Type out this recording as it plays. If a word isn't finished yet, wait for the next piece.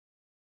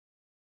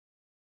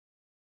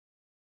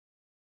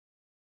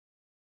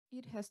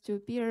It has to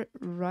appear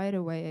right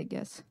away, I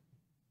guess.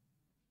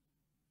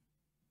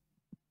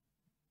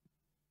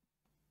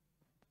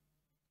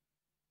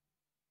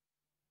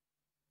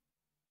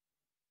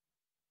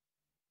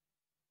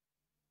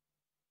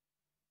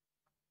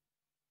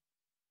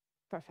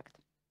 Perfect.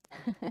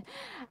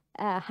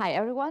 Hi,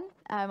 everyone.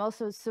 I'm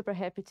also super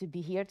happy to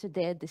be here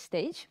today at this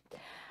stage.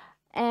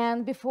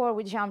 And before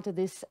we jump to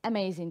this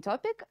amazing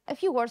topic, a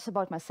few words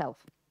about myself.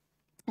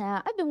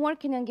 I've been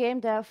working in game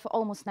dev for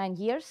almost 9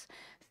 years,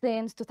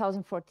 since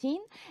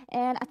 2014,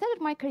 and I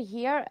started my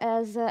career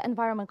as an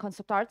environment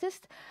concept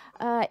artist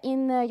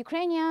in a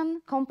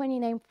Ukrainian company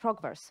named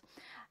Progverse.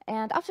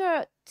 And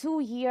after 2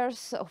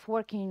 years of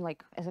working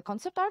like as a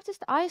concept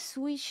artist, I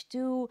switched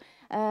to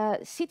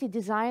city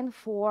design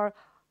for.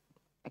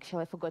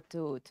 Actually, I forgot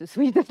to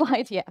switch the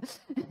slide. Yeah,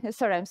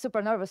 sorry, I'm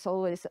super nervous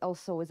always.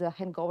 Also with a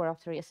hangover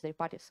after yesterday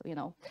party, so you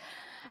know.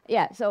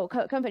 Yeah, so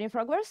company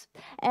progress,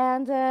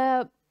 and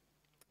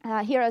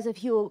here is a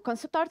few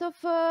concept art of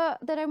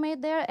that I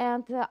made there.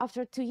 And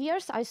after 2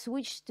 years, I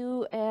switched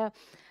to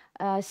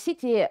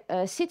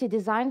city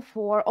design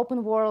for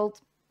open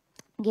world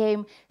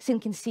game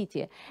Sinking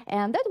City,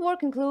 and that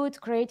work includes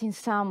creating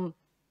some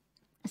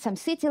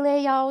city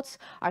layouts,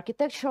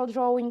 architectural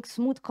drawings,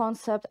 smooth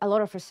concept, a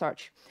lot of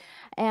research.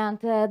 And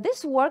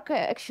this work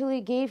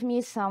actually gave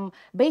me some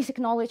basic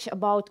knowledge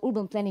about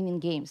urban planning in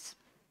games.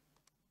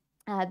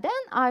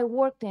 Then I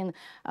worked in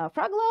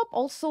Fraglab,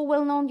 also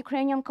well-known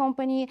Ukrainian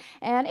company,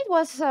 and it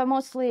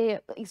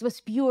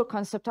was pure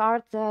concept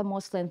art,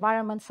 mostly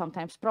environment,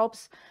 sometimes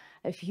props.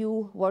 A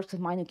few works of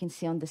mine you can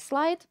see on this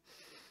slide.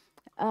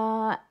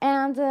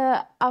 And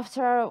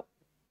after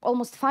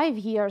almost 5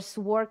 years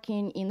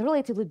working in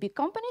relatively big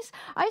companies,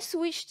 I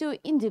switched to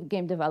indie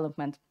game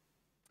development.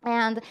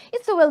 And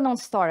it's a well-known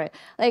story.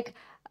 Like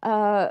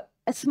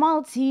a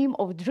small team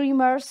of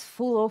dreamers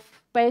full of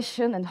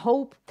passion and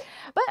hope.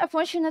 But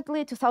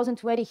unfortunately,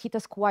 2020 hit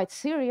us quite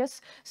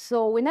serious,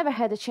 so we never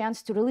had a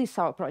chance to release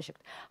our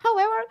project.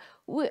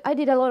 However, I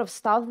did a lot of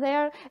stuff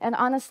there, and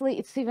honestly,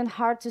 it's even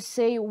hard to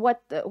say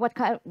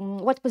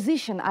what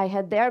position I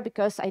had there,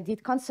 because I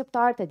did concept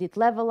art, I did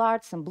level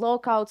art, some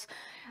blockouts,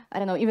 I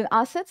don't know, even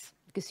assets,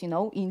 because you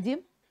know,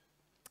 indie.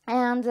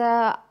 And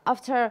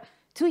after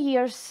 2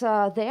 years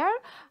there,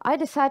 I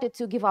decided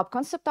to give up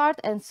concept art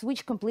and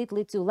switch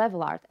completely to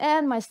level art.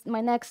 And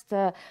my next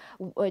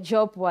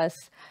job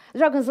was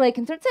Dragon's Lake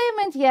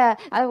Entertainment. Yeah,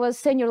 I was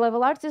senior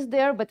level artist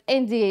there, but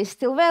NDA is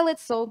still valid,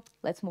 so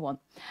let's move on.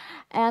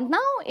 And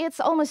now it's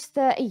almost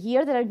a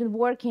year that I've been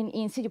working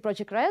in CD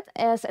Projekt RED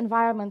as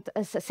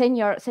as a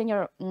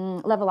senior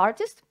level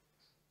artist.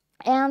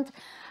 And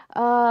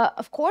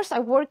of course,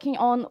 I'm working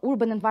on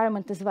urban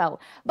environment as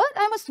well. But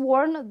I must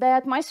warn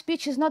that my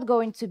speech is not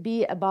going to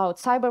be about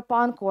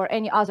cyberpunk or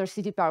any other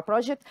CDPR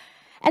project.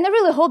 And I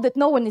really hope that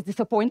no one is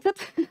disappointed,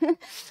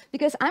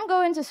 because I'm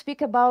going to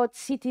speak about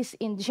cities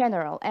in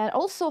general, and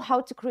also how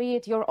to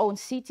create your own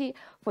city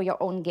for your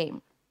own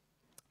game.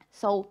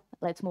 So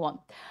let's move on.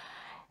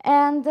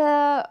 And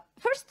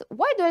first,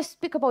 why do I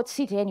speak about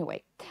city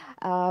anyway?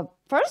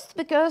 First,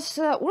 because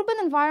urban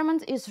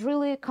environment is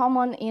really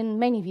common in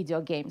many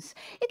video games.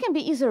 It can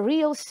be either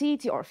real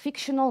city or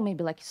fictional,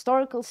 maybe like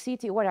historical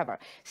city, whatever.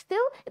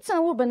 Still, it's an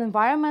urban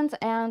environment,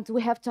 and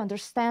we have to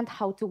understand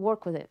how to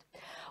work with it.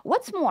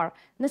 What's more,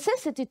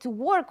 necessity to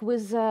work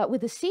with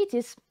the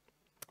cities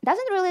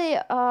doesn't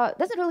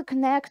really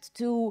connect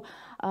to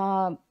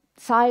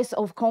size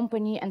of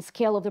company and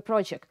scale of the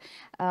project.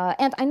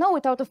 And I know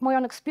it out of my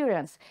own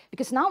experience,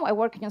 because now I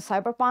work in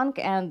Cyberpunk,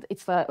 and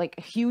it's like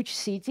a huge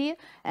city,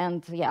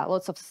 and yeah,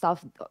 lots of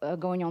stuff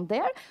going on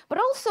there. But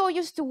also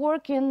used to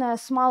work in a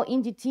small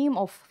indie team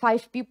of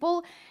 5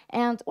 people,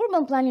 and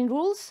urban planning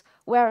rules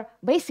were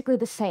basically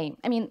the same.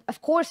 I mean,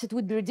 of course, it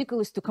would be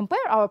ridiculous to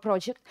compare our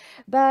project,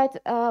 but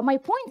my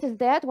point is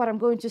that what I'm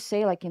going to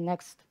say, like in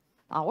next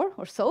hour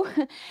or so,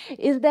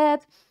 is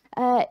that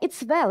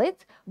it's valid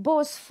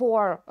both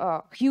for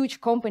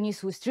huge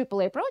companies with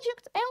AAA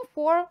projects and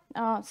for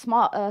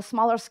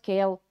smaller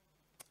scale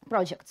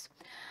projects.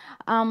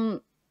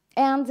 And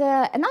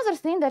another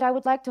thing that I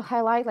would like to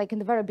highlight, like in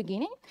the very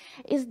beginning,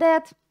 is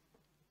that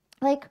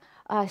like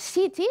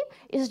city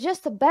is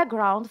just a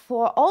background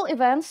for all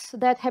events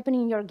that happen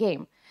in your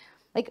game.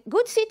 Like,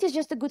 good city is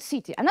just a good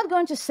city. I'm not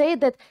going to say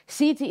that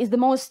city is the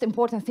most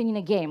important thing in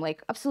a game.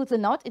 Like, absolutely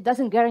not. It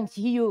doesn't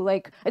guarantee you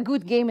like a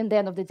good game in the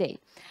end of the day.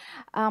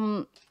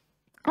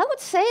 I would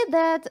say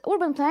that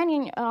urban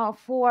planning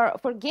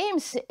for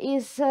games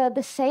is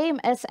the same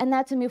as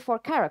anatomy for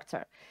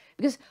character,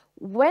 because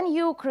when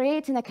you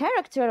create in a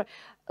character,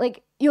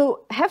 like you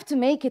have to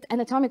make it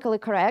anatomically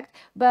correct,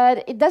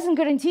 but it doesn't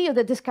guarantee you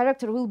that this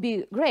character will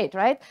be great,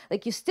 right?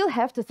 Like you still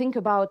have to think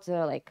about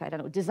like, I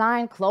don't know,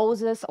 design,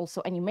 clothes,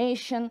 also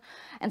animation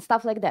and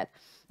stuff like that.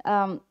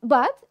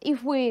 But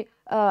if we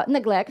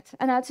neglect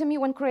anatomy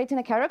when creating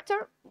a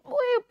character,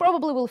 we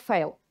probably will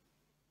fail.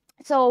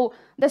 So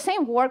the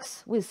same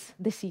works with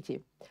the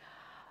city.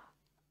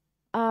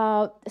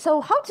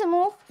 So how to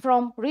move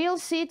from real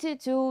city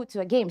to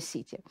a game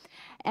city?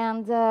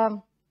 And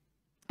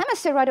I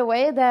must say right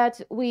away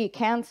that we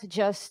can't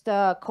just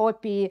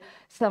copy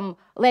some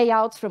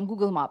layouts from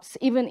Google Maps,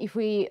 even if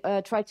we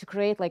try to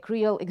create like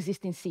real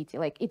existing city.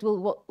 Like it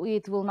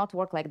will not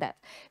work like that,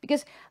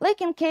 because like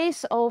in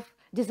case of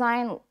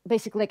design,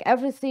 basically like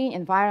everything,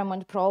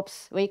 environment,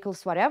 props,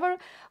 vehicles, whatever,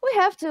 we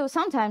have to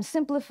sometimes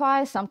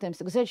simplify,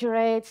 sometimes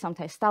exaggerate,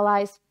 sometimes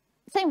stylize.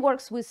 Same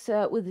works with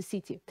the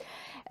city,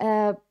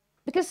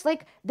 because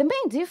like the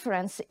main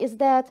difference is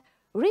that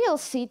real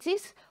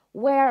cities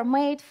were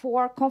made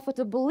for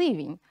comfortable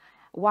living,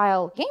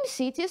 while game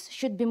cities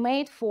should be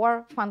made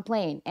for fun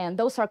playing, and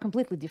those are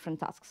completely different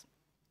tasks.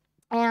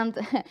 And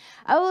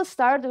I will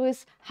start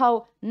with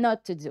how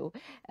not to do,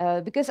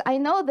 because I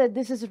know that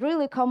this is a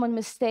really common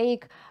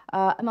mistake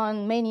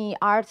among many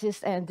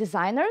artists and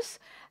designers,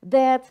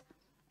 that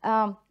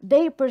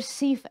they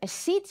perceive a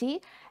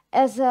city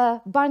as a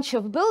bunch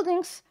of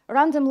buildings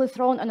randomly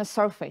thrown on a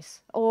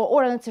surface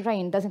or on a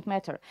terrain, doesn't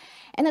matter.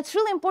 And it's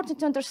really important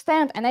to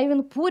understand, and I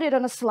even put it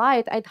on a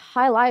slide, I'd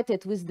highlight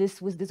it with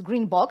this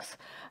green box,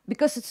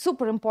 because it's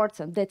super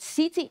important that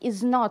city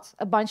is not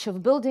a bunch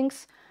of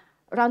buildings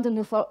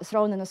randomly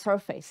thrown on a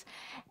surface.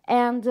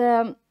 And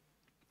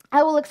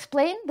I will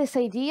explain this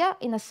idea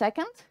in a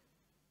second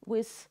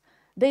with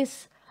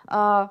this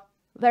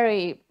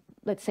very,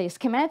 let's say,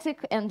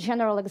 schematic and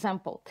general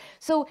example.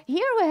 So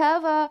here we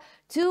have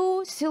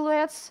two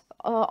silhouettes,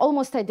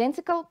 almost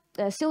identical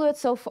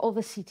silhouettes of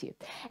a city.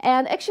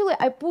 And actually,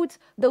 I put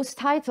those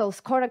titles,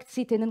 correct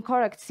city and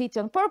incorrect city,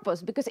 on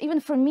purpose, because even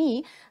for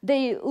me,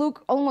 they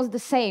look almost the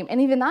same.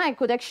 And even I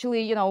could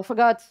actually,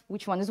 forgot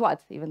which one is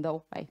what, even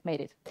though I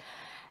made it.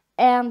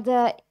 And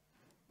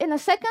in a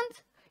second,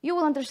 you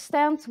will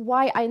understand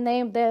why I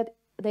named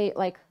they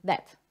like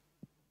that.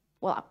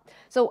 Voila.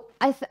 So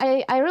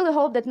I really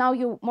hope that now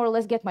you more or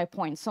less get my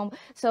point. So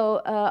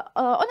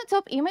on the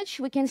top image,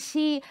 we can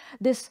see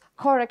this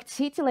correct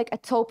city, like a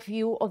top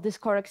view of this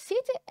correct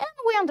city, and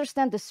we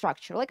understand the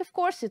structure. Like, of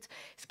course, it's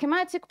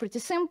schematic, pretty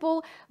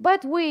simple,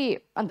 but we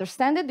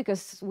understand it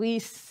because we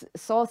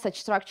saw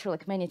such structure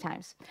like many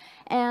times.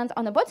 And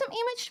on the bottom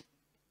image,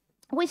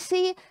 we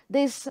see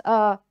this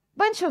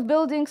bunch of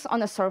buildings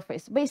on a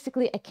surface,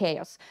 basically a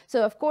chaos.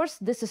 So of course,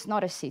 this is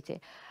not a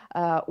city.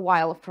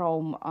 While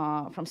from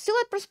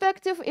silhouette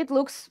perspective, it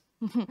looks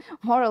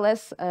more or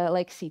less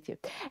like city.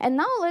 And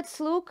now let's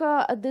look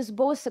at these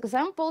both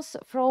examples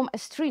from a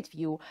street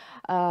view,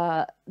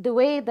 the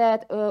way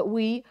that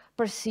we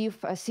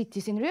perceive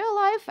cities in real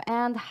life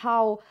and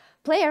how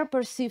player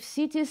perceive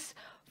cities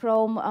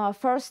from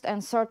first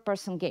and third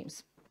person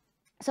games.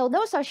 So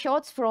those are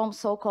shots from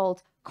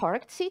so-called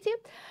correct city.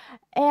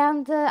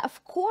 And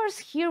of course,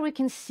 here we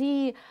can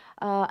see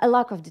a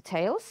lack of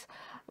details,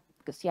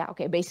 because, yeah,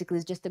 okay, basically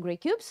it's just the gray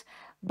cubes,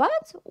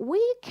 but we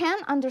can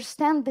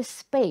understand the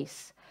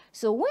space.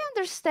 So we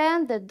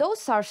understand that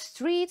those are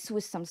streets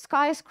with some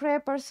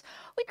skyscrapers.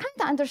 We kind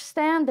of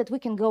understand that we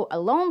can go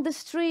along the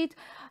street.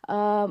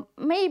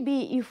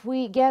 Maybe if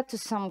we get to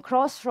some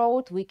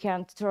crossroad, we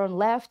can turn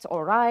left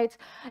or right.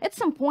 At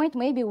some point,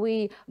 maybe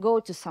we go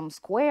to some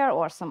square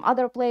or some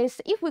other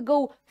place. If we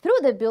go through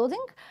the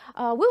building,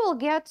 we will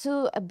get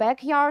to a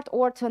backyard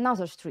or to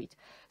another street.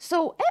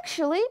 So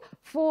actually,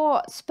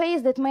 for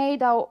space that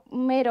made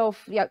of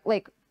yeah,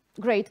 like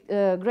gray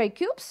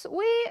cubes,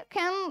 we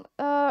can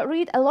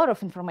read a lot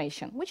of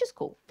information, which is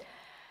cool.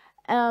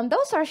 And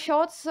those are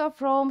shots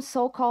from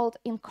so-called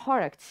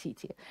incorrect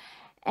city.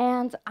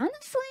 And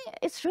honestly,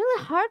 it's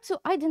really hard to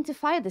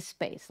identify the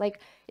space.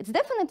 Like, it's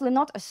definitely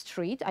not a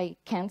street. I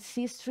can't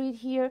see street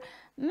here.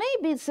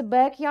 Maybe it's a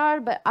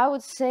backyard, but I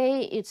would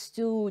say it's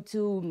too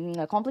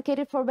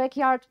complicated for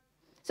backyard.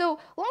 So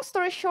long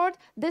story short,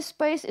 this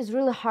space is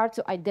really hard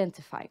to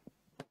identify.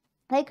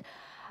 Like,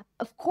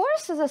 of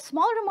course, as a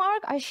small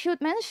remark, I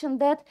should mention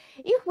that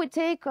if we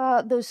take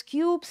those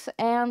cubes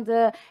and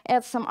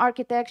add some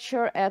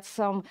architecture, add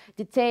some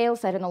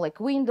details, I don't know, like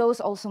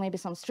windows, also maybe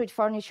some street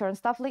furniture and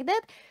stuff like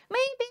that,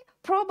 maybe,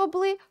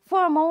 probably,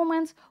 for a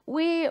moment,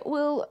 we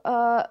will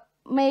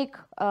make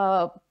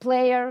a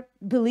player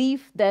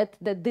believe that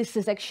this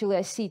is actually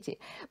a city.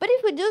 But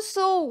if we do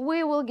so,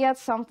 we will get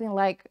something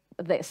like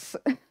this,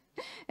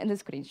 and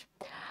it's cringe.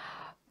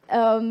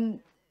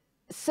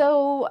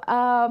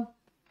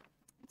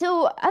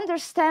 To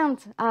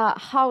understand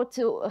how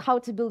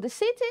to build a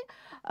city,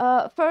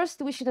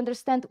 first we should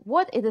understand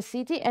what is a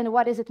city and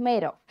what is it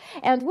made of.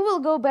 And we will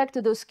go back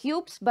to those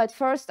cubes, but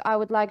first I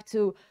would like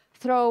to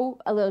throw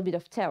a little bit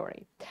of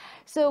theory.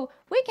 So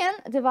we can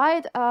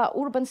divide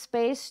urban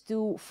space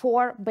to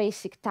 4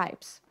 basic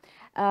types.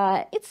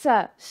 It's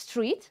a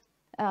street,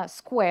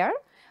 square,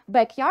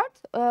 backyard,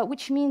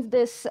 which means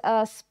this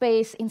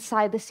space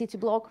inside the city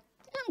block,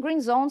 and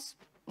green zones,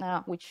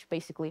 which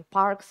basically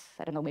parks,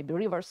 I don't know, maybe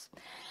rivers.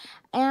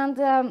 And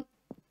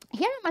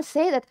here I must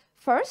say that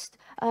first,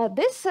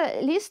 this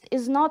list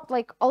is not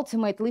like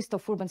ultimate list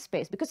of urban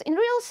space, because in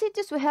real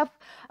cities we have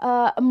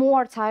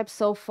more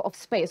types of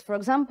space. For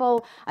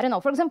example, I don't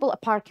know, for example, a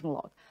parking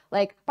lot.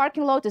 Like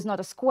parking lot is not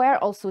a square,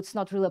 also it's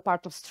not really a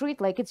part of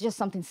street, like it's just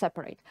something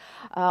separate.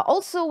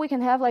 Also, we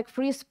can have like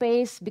free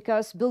space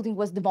because building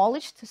was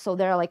demolished, so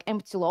there are like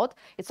empty lot.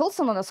 It's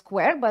also not a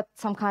square, but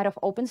some kind of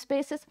open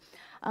spaces.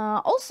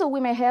 Also, we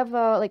may have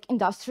like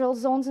industrial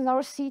zones in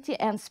our city,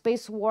 and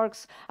space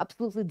works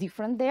absolutely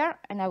different there.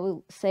 And I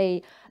will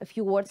say a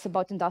few words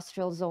about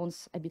industrial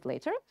zones a bit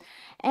later.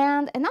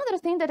 And another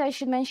thing that I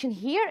should mention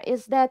here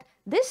is that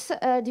this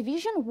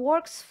division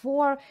works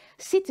for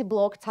city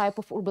block type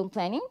of urban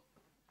planning,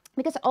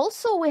 because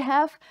also we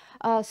have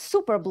a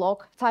super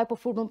block type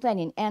of urban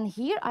planning. And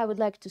here I would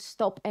like to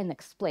stop and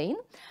explain.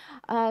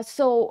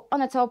 So on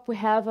the top, we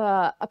have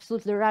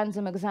absolutely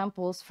random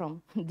examples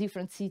from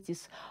different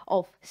cities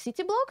of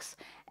city blocks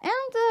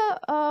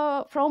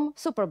and from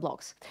super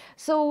blocks.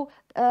 So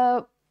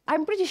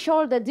I'm pretty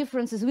sure the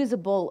difference is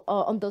visible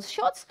on those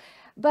shots.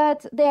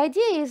 But the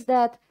idea is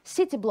that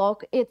city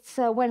block, it's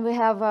when we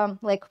have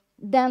like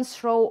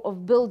dense row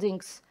of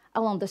buildings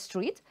along the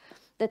street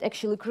that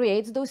actually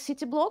creates those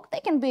city blocks. They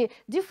can be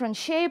different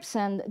shapes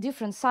and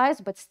different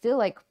size, but still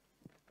like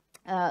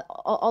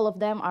all of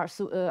them are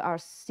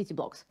city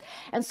blocks.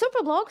 And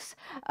super blocks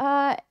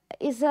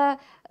is a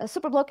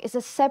super block is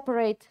a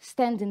separate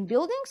standing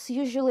buildings,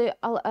 usually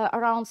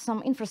around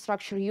some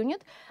infrastructure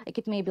unit. Like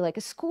it may be like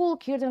a school,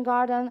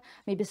 kindergarten,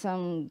 maybe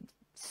some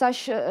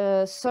such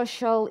a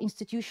social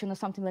institution or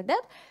something like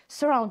that,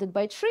 surrounded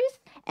by trees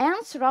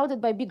and surrounded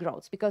by big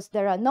roads, because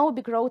there are no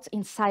big roads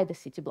inside the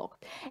city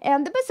block.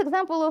 And the best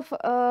example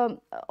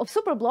of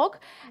super block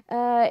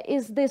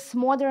is this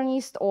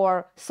modernist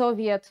or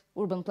Soviet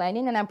urban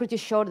planning, and I'm pretty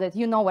sure that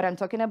you know what I'm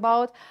talking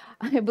about.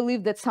 I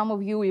believe that some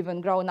of you even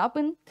grown up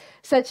in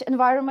such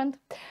environment.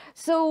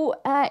 So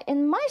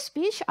in my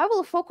speech, I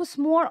will focus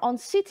more on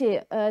city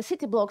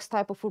blocks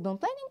type of urban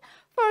planning.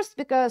 First,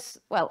 because,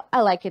 well,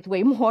 I like it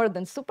way more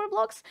than super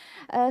blocks.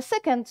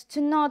 Second,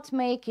 to not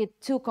make it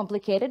too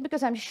complicated,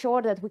 because I'm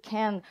sure that we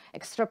can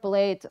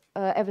extrapolate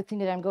everything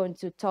that I'm going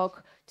to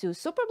talk to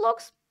super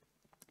blocks.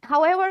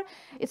 However,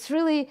 it's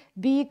really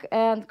big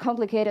and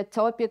complicated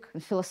topic,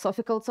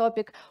 philosophical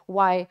topic,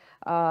 why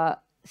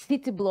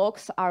city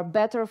blocks are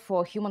better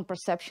for human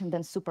perception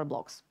than super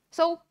blocks.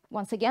 So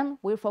once again,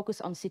 we'll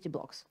focus on city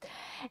blocks.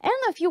 And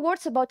a few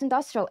words about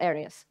industrial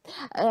areas.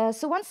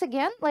 So once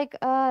again, like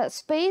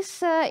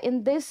space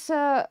in these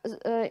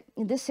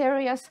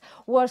areas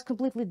was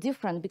completely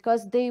different,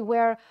 because they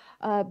were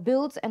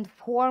built and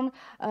formed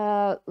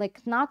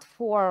like not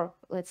for,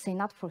 let's say,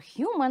 not for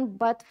human,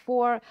 but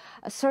for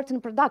a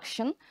certain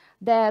production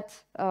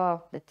that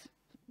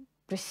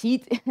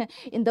proceed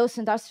in those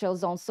industrial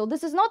zones. So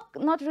this is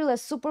not really a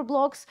super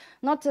blocks,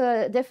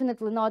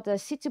 definitely not a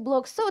city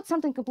blocks. So it's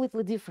something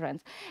completely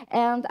different.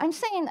 And I'm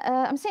saying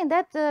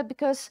that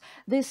because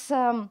this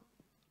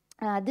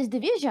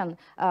division,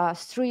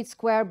 street,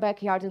 square,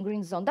 backyard, and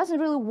green zone, doesn't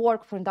really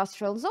work for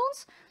industrial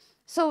zones.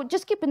 So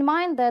just keep in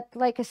mind that,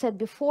 like I said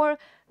before,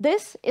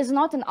 this is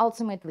not an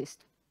ultimate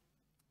list.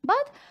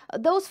 But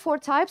those four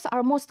types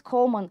are most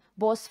common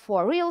both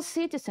for real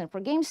cities and for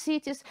game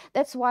cities.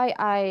 That's why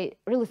I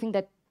really think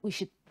that we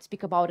should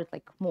speak about it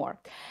like more.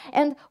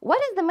 And what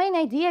is the main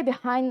idea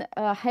behind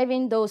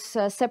having those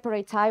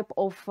separate type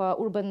of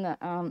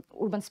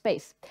urban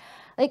space?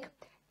 Like,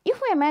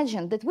 if we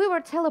imagine that we were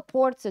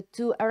teleported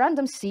to a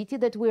random city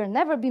that we've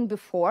never been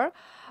before,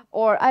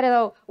 or, I don't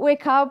know,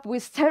 wake up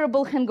with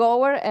terrible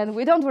hangover and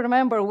we don't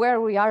remember where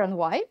we are and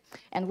why,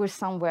 and we're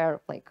somewhere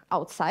like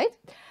outside,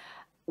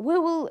 we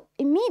will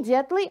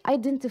immediately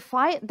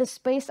identify the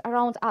space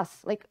around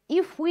us. Like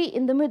if we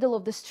in the middle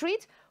of the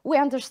street, we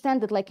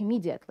understand it like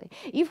immediately.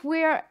 If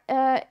we're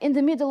in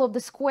the middle of the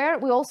square,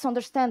 we also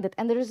understand it.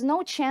 And there is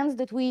no chance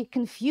that we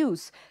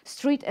confuse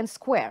street and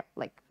square.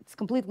 Like it's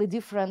completely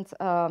different,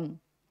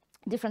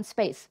 different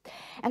space.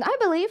 And I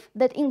believe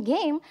that in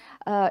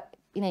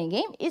a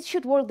game, it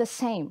should work the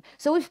same.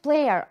 So if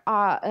player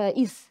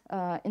is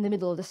in the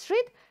middle of the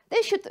street,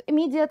 they should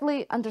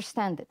immediately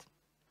understand it.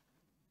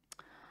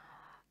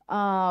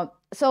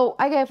 So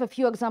I gave a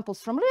few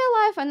examples from real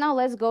life, and now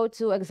let's go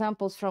to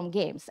examples from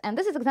games. And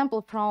this is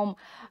example from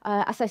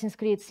Assassin's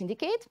Creed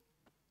Syndicate.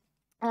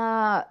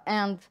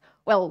 And,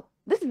 well,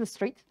 this is the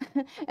street.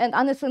 And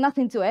honestly,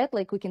 nothing to add.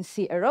 Like, we can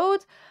see a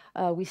road.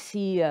 We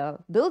see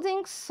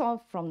buildings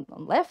from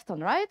on left, on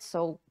right.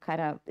 So kind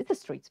of, it's a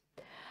street.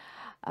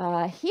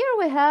 Here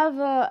we have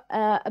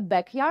a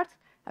backyard.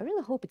 I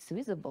really hope it's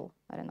visible.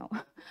 I don't know.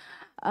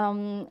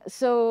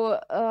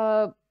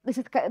 This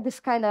is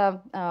this kind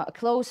of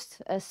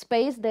closed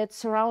space that's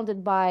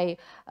surrounded by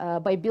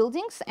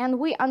buildings, and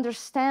we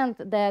understand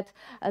that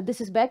this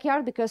is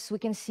backyard because we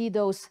can see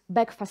those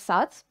back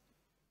facades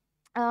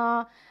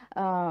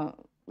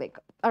like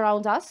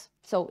around us.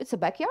 So it's a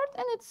backyard,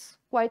 and it's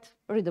quite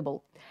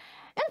readable.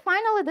 And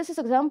finally, this is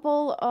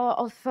example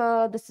of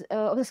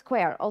the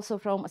square, also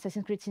from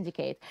Assassin's Creed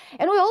Syndicate.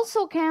 And we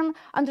also can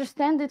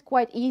understand it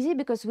quite easy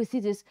because we see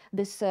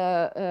this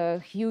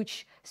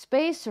huge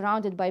space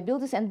surrounded by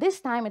buildings. And this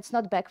time it's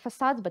not back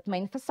facade, but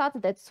main facade.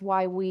 That's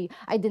why we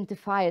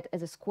identify it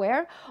as a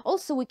square.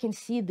 Also, we can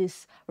see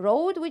this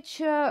road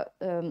which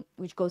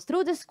goes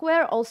through the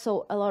square.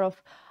 Also, a lot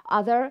of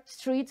other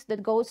streets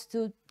that go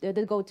to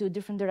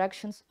different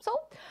directions. So,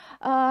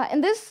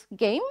 in this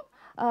game,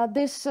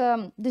 this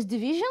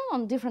division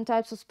on different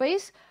types of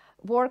space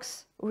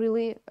works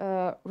really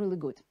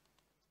good.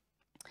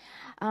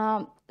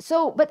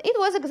 But it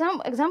was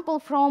example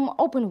from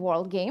open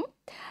world game.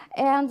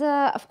 And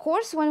of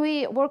course, when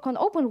we work on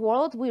open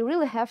world, we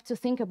really have to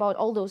think about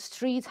all those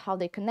streets, how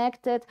they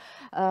connected,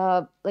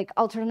 like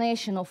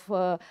alternation of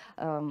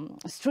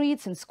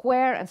streets and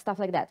square and stuff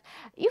like that.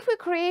 If we're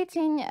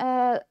creating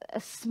a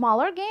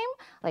smaller game,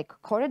 like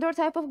corridor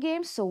type of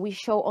game, so we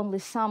show only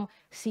some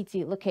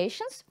city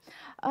locations,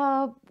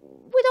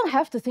 we don't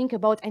have to think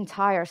about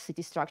entire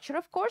city structure,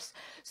 of course.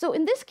 So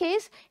in this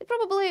case, it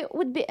probably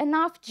would be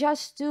enough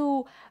just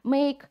to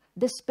make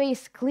the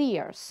space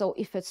clear. So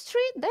if it's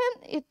street, then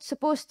it's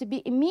supposed to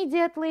be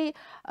immediately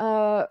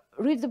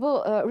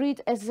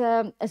read as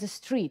a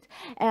street.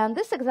 And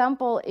this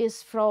example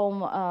is from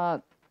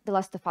The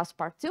Last of Us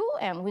Part 2,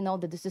 and we know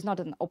that this is not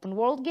an open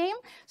world game,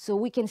 so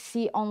we can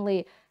see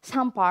only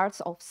some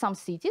parts of some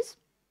cities.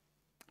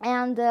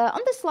 And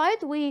on the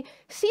slide, we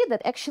see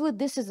that actually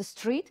this is a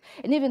street,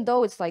 and even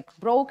though it's like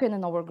broken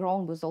and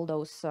overgrown with all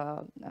those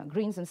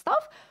greens and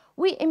stuff,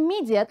 we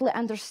immediately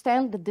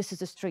understand that this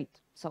is a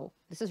street. So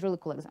this is a really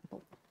cool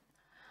example.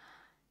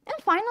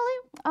 And finally,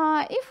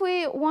 if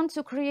we want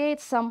to create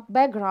some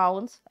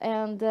background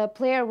and the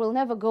player will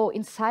never go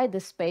inside the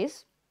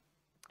space,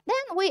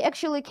 then we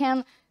actually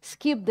can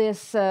skip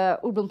this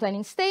urban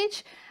planning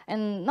stage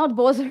and not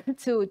bother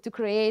to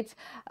create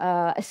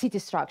a city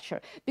structure.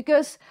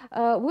 Because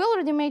we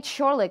already made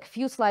sure, like a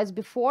few slides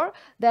before,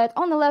 that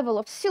on the level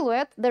of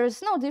silhouette, there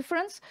is no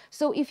difference.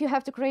 So if you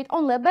have to create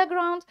only a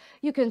background,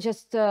 you can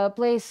just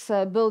place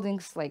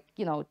buildings, like,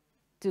 you know,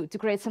 to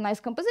create some nice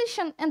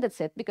composition, and that's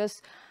it.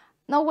 Because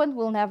no one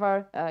will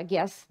never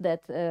guess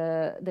that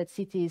that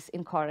city is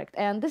incorrect.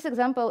 And this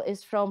example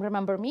is from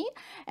Remember Me.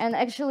 And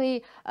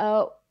actually,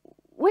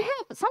 we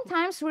have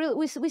sometimes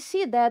we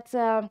see that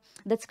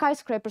that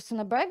skyscrapers in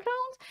the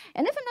background,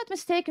 and if I'm not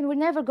mistaken, we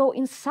never go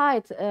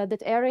inside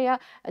that area,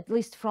 at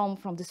least from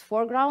this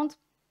foreground.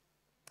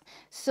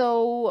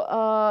 So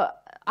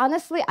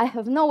honestly, I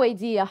have no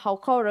idea how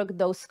correct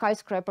those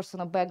skyscrapers in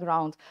the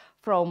background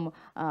from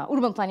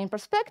urban planning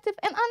perspective,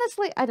 and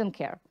honestly, I don't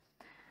care.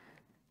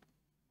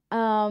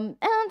 And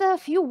a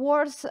few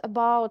words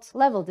about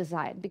level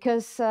design,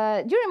 because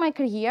during my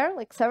career,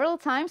 like several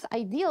times,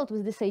 I dealt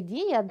with this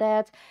idea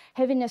that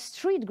having a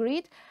street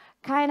grid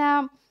kind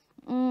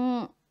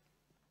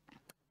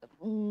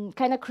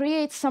of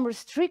creates some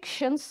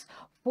restrictions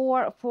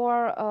for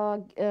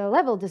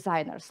level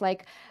designers.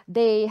 Like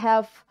they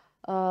have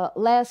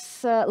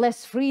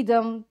less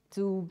freedom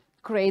to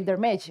create their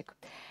magic.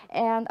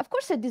 And of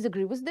course, I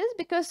disagree with this,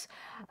 because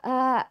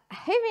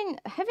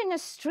having a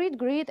street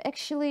grid,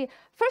 actually,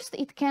 first,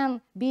 it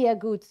can be a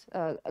good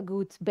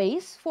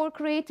base for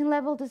creating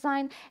level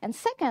design, and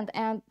second,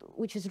 and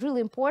which is really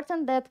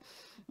important, that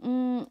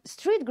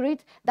street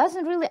grid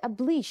doesn't really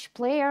oblige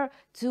player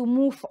to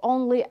move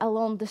only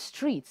along the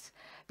streets,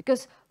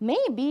 because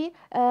maybe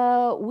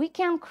we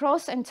can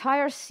cross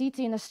entire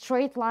city in a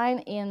straight line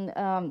in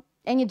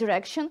any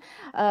direction,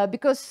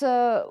 because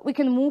we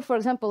can move, for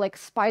example, like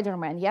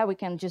Spider-Man. Yeah, we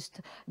can just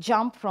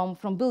jump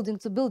from building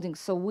to building.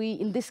 So we,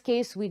 in this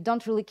case, we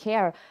don't really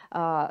care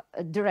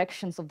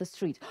directions of the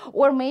street.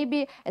 Or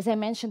maybe, as I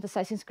mentioned,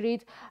 Assassin's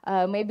Creed,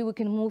 maybe we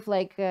can move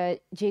like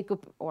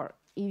Jacob or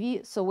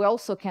Evie. So we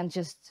also can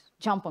just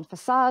jump on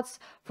facades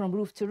from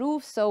roof to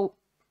roof. So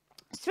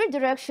street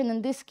direction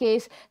in this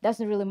case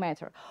doesn't really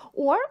matter.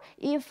 Or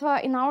if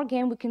in our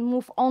game we can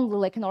move only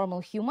like a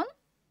normal human,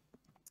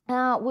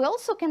 we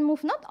also can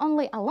move not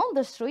only along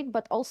the street,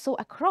 but also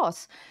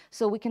across.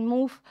 So we can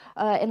move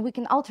and we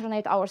can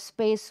alternate our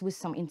space with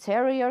some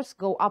interiors,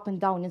 go up and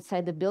down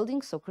inside the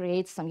building, so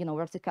create some,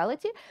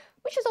 verticality,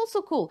 which is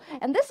also cool.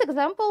 And this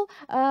example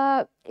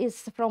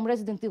is from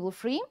Resident Evil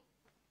 3.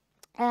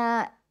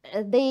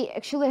 They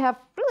actually have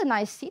really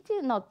nice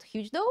city, not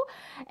huge though,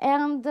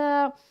 and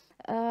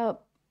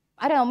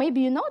I don't know, maybe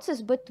you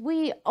noticed, but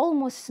we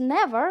almost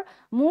never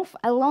move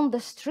along the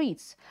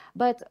streets.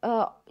 But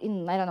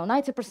in,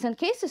 90%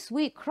 cases,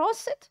 we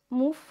cross it,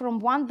 move from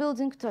one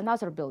building to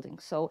another building.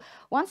 So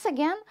once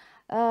again,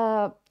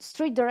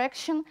 street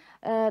direction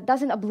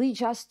doesn't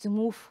oblige us to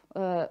move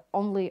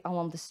only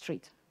along the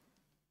street.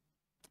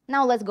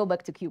 Now let's go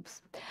back to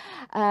cubes.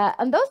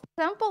 On those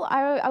example,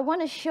 I want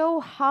to show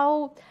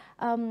how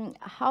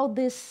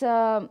this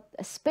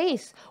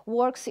space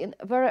works in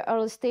very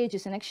early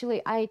stages. And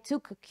actually, I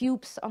took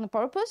cubes on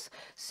purpose,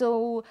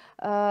 so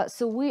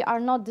we are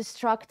not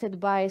distracted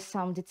by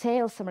some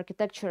details, some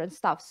architecture and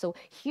stuff. So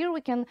here we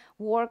can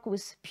work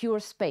with pure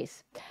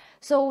space.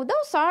 So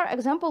those are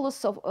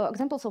examples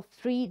of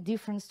 3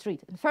 different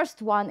streets. The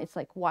first one, it's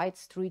like white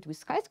street with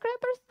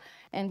skyscrapers.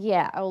 And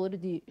yeah, I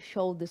already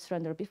showed this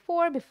render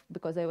before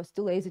because I was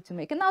too lazy to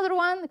make another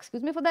one.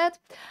 Excuse me for that.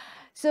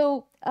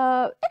 So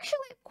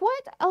actually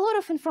quite a lot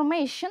of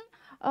information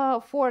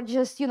for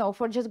just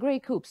gray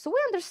cubes. So we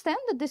understand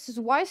that this is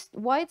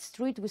white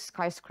street with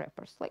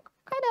skyscrapers, like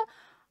kind of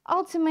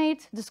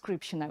ultimate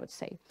description, I would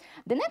say.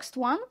 The next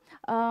one,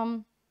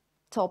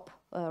 top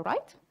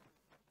right,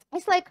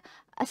 it's like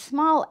a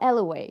small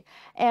alleyway.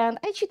 And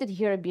I cheated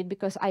here a bit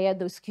because I add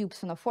those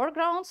cubes in the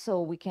foreground,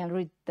 so we can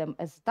read them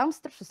as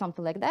dumpsters or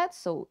something like that.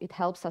 So it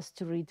helps us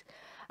to read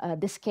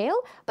the scale,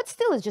 but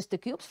still it's just the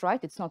cubes,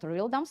 right? It's not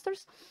real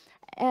dumpsters.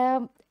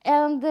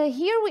 And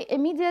here we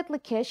immediately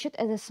catch it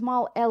as a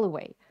small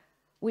alleyway,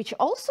 which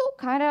also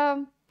kind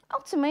of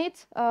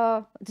ultimate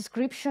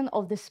description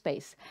of the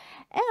space.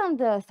 And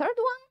the third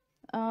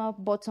one,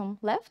 bottom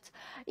left,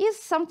 is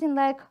something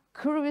like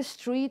curvy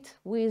street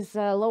with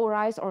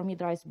low-rise or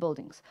mid-rise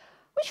buildings,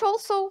 which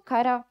also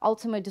kind of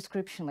ultimate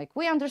description. Like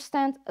we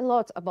understand a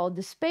lot about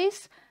the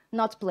space,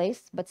 not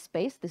place, but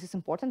space. This is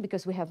important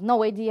because we have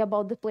no idea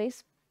about the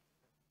place.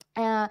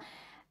 And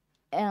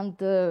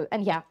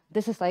yeah,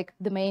 this is like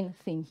the main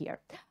thing here.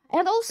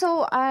 And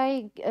also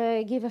I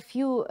give a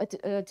few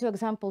two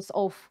examples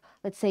of,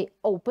 let's say,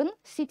 open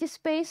city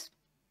space.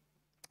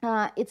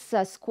 It's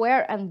a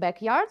square and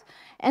backyard,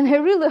 and I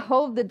really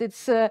hope that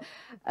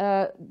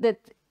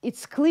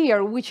it's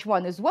clear which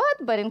one is what,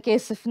 but in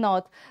case if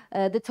not,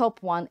 the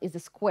top one is a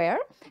square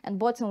and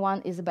bottom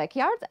one is a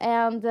backyard.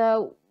 And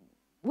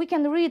we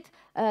can read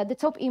the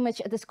top image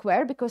at the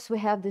square because we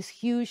have this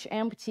huge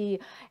empty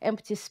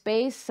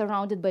space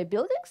surrounded by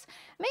buildings.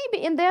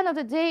 Maybe in the end of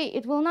the day,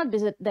 it will not be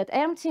that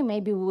empty.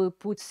 Maybe we'll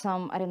put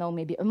some, I don't know,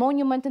 maybe a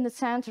monument in the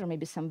center,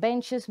 maybe some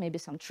benches, maybe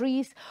some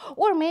trees,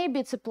 or maybe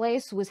it's a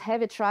place with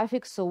heavy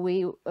traffic, so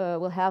we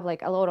will have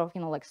like a lot of,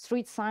 like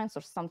street signs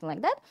or something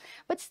like that.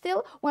 But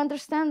still, we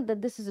understand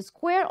that this is a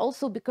square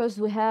also because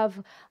we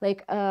have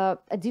like a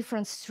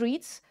different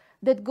streets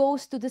that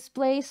goes to this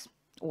place,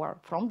 or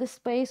from this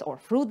space, or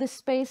through this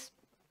space.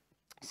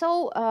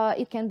 So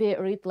it can be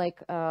read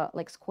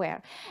like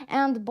square.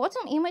 And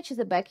bottom image is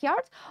a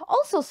backyard,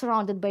 also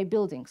surrounded by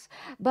buildings.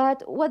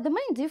 But what the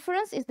main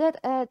difference is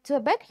that to a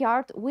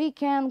backyard we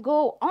can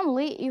go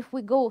only if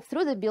we go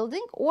through the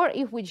building or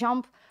if we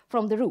jump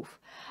from the roof.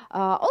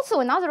 Also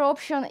another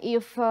option,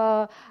 if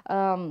our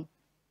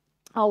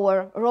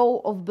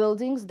row of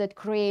buildings that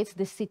creates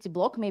the city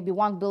block, maybe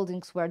one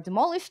buildings were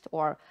demolished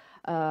or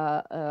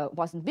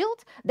wasn't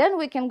built, then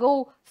we can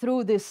go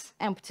through this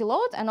empty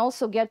lot and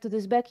also get to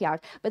this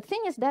backyard. But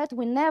thing is that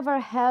we never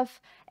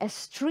have a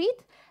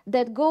street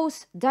that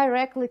goes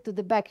directly to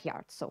the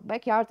backyard. So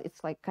backyard,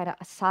 it's like kind of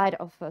a side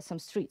of some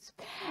streets.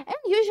 And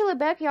usually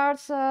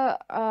backyards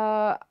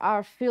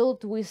are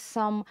filled with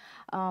some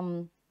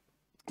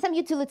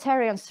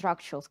utilitarian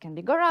structures. Can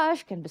be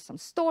garage, can be some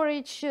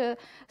storage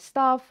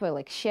stuff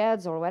like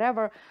sheds or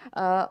whatever.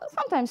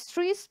 Sometimes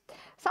trees.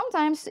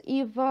 Sometimes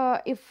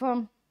if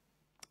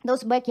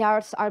those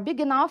backyards are big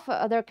enough,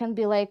 there can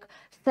be like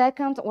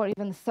second or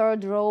even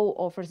third row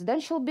of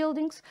residential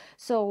buildings.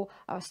 So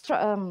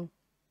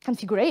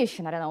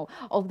configuration, I don't know,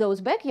 of those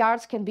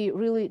backyards can be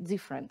really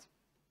different.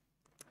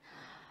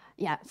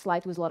 Yeah,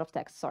 slide with a lot of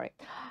text, sorry.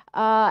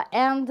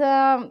 And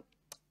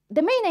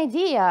the main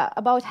idea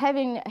about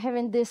having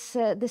this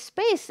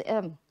space,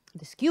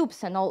 these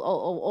cubes and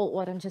all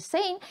what I'm just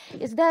saying,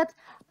 is that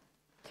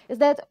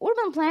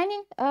urban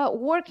planning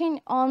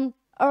working on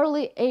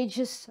early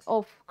ages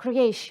of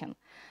creation.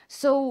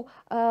 So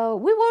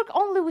we work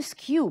only with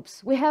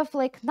cubes. We have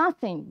like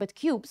nothing but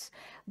cubes,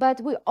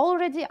 but we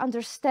already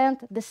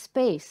understand the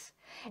space.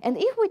 And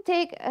if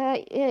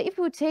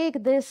we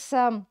take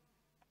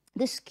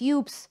this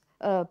cubes,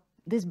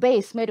 this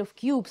base made of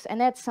cubes,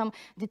 and add some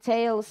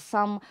details,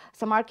 some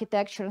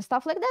architecture and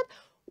stuff like that,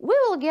 we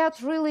will get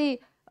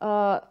really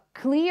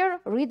clear,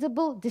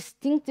 readable,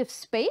 distinctive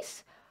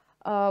space,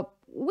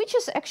 which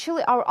is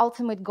actually our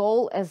ultimate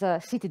goal as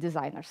city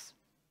designers.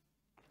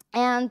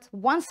 And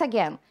once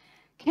again,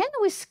 can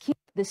we skip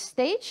the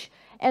stage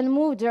and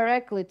move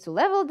directly to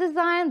level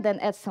design, then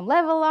add some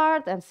level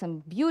art and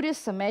some beauty,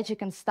 some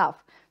magic and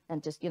stuff,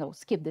 and just,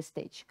 skip the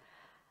stage?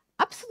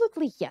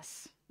 Absolutely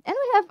yes. And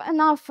we have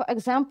enough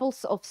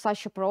examples of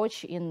such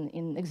approach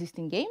in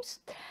existing games.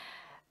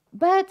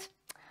 But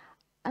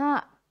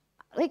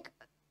like,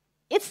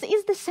 it's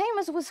the same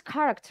as with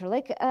character.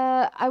 Like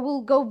I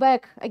will go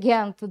back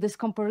again to this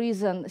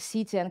comparison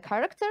city and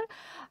character.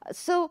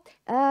 So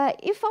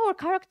if our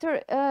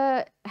character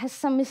has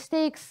some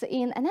mistakes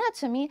in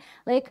anatomy,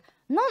 like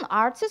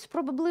non-artists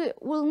probably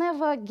will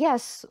never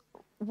guess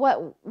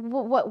what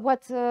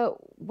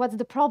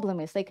the problem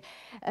is. Like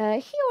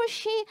he or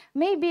she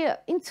maybe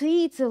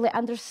intuitively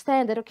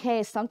understand that,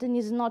 okay, something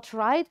is not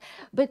right,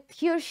 but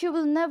he or she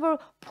will never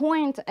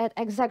point at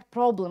exact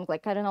problem,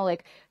 like, I don't know,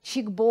 like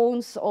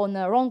cheekbones on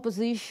the wrong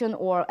position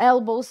or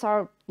elbows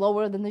are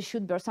lower than they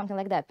should be or something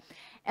like that.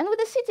 And with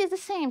the city is the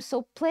same.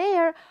 So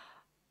player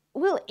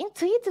will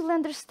intuitively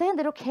understand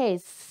that, okay,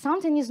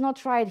 something is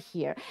not right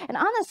here. And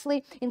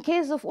honestly, in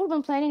case of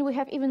urban planning, we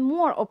have even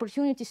more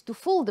opportunities to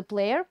fool the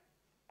player,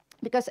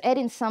 because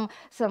adding some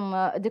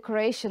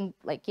decoration,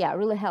 like, yeah,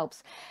 really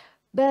helps.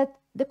 But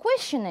the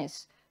question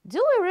is,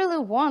 do we really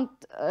want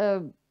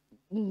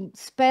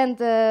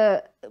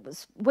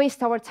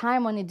waste our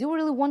time on it? Do we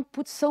really want to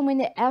put so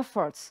many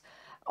efforts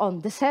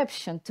on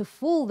deception to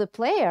fool the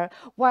player,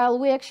 while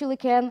we actually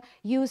can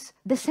use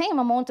the same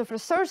amount of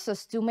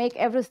resources to make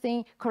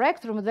everything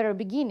correct from the very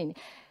beginning?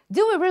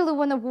 Do we really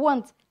want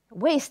to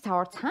waste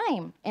our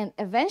time and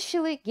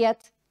eventually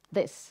get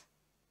this?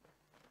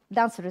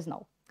 The answer is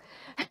no.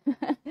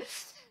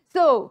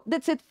 So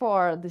that's it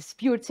for this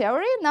pure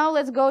theory. Now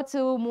let's go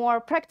to more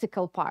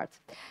practical part.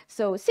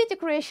 So city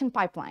creation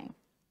pipeline.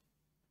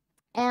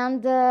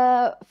 And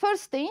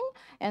first thing,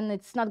 and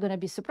it's not going to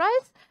be a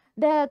surprise,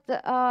 that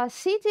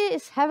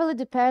cities heavily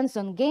depends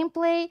on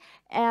gameplay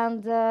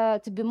and,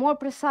 to be more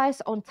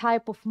precise, on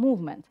type of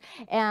movement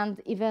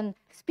and even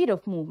speed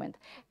of movement,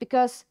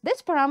 because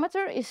this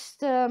parameter is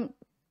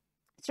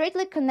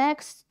straightly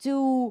connects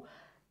to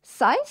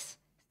size,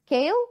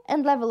 scale,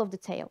 and level of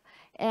detail.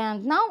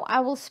 And now I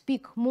will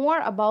speak more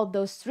about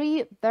those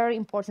three very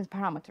important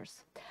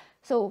parameters.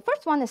 So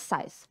first one is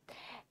size.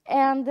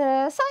 And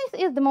size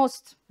is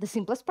the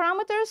simplest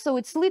parameter, so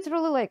it's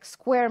literally like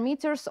square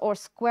meters or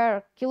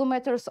square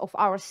kilometers of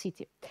our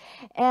city.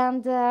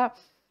 And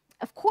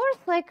of course,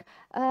 like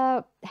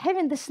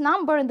having this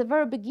number in the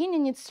very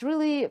beginning, it's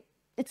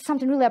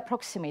something really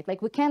approximate.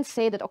 Like, we can't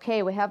say that,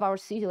 okay, we have our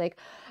city, like,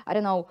 I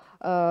don't know,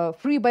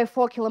 3 by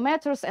 4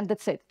 kilometers, and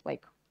that's it,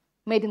 like,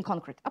 made in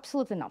concrete.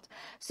 Absolutely not.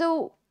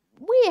 So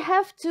we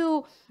have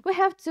to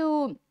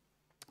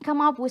come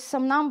up with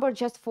some number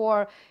just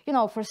for,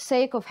 for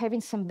sake of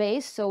having some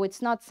base, so it's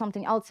not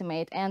something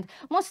ultimate. And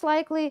most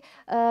likely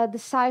the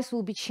size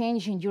will be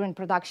changing during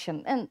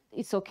production, and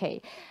it's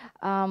okay.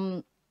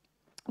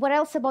 What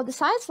else about the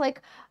size?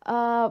 Like,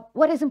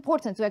 what is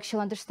important to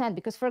actually understand?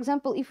 Because, for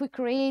example, if we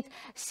create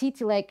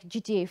city like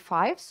GTA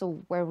 5,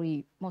 so where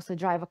we mostly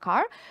drive a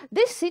car,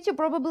 this city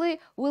probably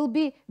will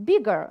be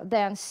bigger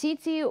than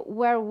city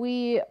where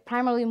we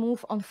primarily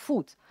move on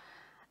foot.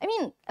 I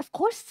mean, of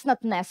course, it's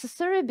not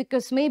necessary,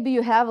 because maybe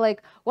you have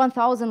like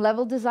 1,000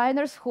 level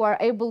designers who are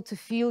able to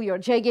fill your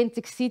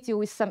gigantic city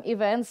with some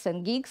events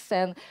and gigs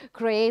and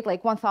create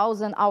like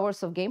 1,000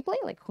 hours of gameplay,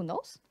 like, who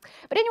knows?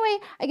 But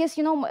anyway, I guess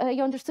you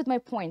understood my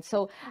point.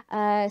 So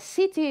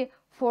city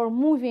for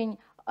moving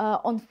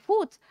on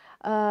foot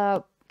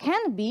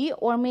can be,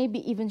 or maybe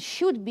even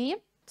should be,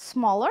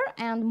 smaller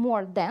and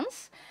more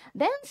dense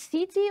than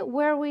city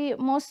where we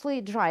mostly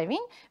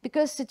driving,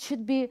 because it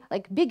should be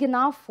like big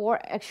enough for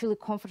actually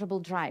comfortable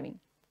driving.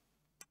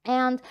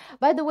 And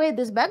by the way,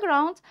 this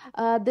background,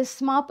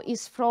 this map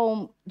is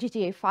from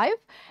GTA 5,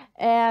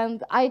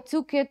 and I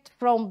took it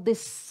from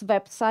this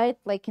website,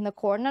 like in a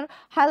corner.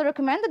 Highly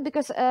recommended,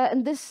 because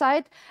in this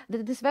site,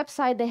 this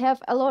website, they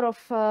have a lot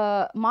of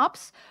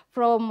maps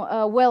from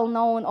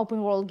well-known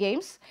open world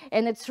games,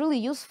 and it's really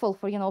useful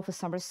for, for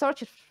some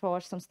research, for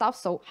some stuff.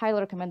 So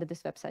highly recommended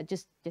this website.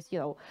 Just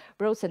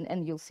browse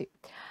and you'll see.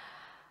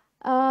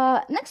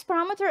 Next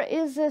parameter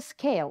is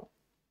scale.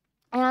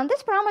 And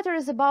this parameter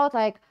is about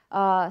like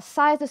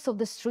sizes of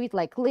the street,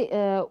 like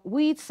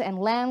widths and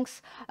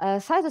lengths,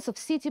 sizes of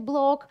city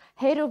block,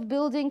 height of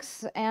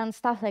buildings, and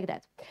stuff like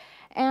that.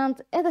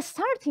 And at the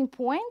starting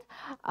point,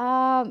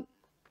 I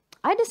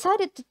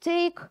decided to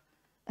take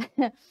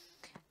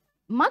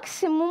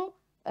maximum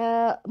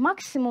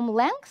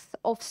length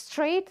of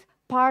straight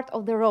part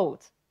of the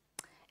road.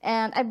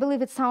 And I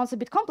believe it sounds a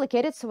bit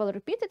complicated, so I'll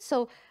repeat it.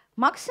 So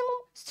maximum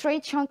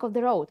straight chunk of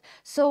the road.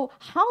 So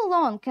how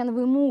long can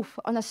we move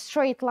on a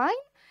straight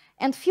line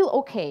and feel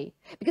okay?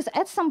 Because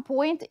at some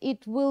point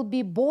it will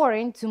be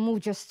boring to move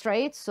just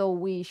straight, so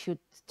we should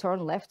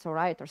turn left or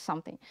right or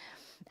something.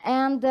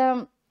 And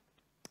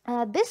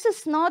this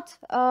is not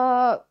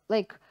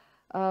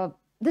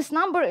this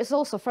number is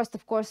also, first,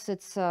 of course,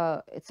 it's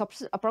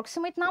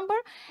approximate number,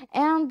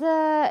 and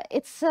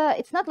it's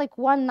not like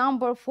one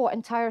number for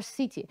entire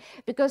city,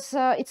 because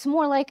it's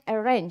more like a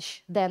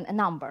range than a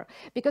number.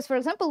 Because, for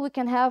example, we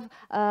can have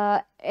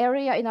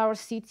area in our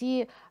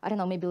city, I don't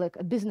know, maybe like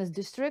a business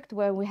district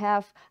where we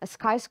have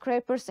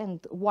skyscrapers and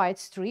wide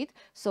street.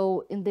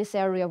 So in this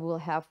area we'll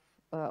have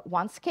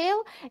one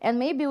scale, and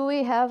maybe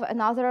we have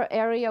another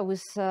area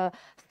with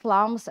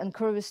slums and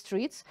curvy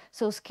streets,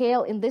 so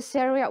scale in this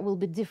area will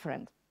be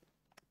different.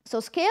 So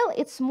scale,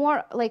 it's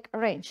more like a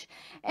range.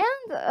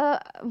 And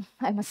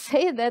I must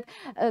say that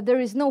there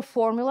is no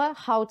formula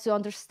how to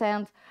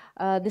understand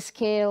the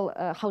scale,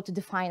 how to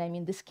define, I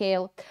mean, the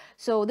scale.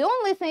 So the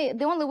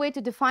only way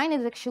to define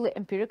it is actually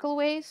empirical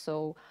way.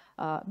 So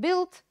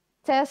build,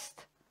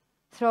 test,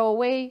 throw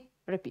away,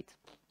 repeat.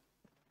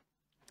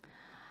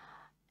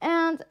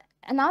 And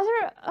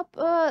another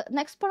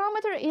next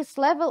parameter is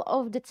level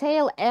of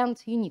detail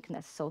and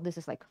uniqueness. So this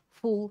is like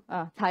full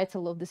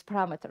title of this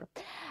parameter.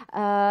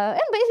 And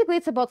basically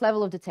it's about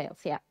level of details,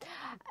 yeah.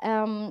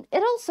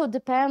 It also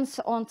depends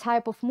on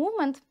type of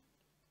movement.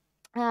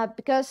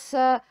 because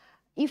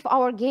if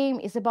our game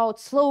is about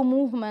slow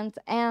movement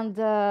and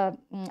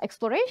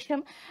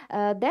exploration,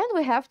 then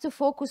we have to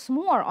focus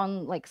more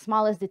on like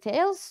smallest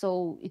details.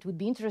 So it would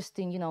be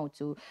interesting, you know,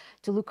 to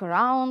look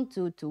around,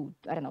 to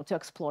I don't know, to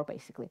explore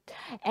basically.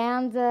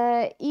 And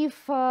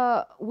if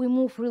we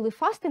move really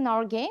fast in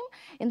our game,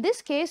 in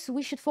this case,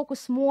 we should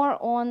focus more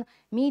on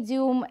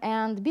medium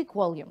and big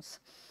volumes.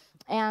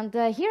 And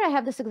here I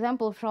have this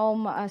example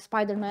from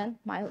Spider-Man,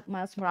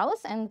 Miles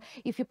Morales. And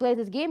if you play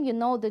this game, you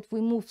know that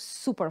we move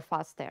super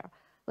fast there,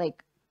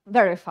 like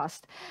very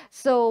fast.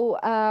 So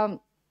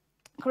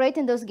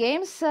creating those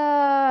games,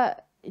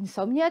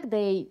 Insomniac,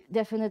 they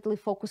definitely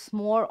focus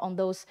more on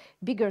those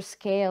bigger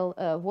scale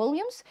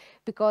volumes,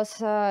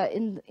 because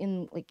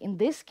in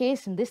this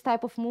case, in this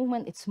type of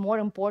movement, it's more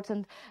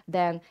important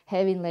than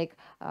having like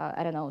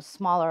I don't know,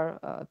 smaller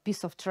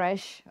piece of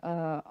trash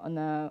on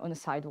a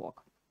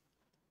sidewalk.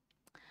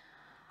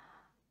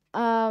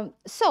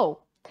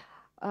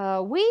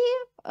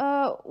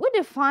 We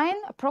define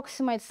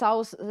approximate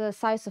the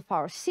size of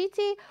our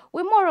city.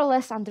 We more or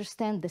less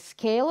understand the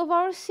scale of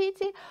our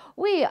city.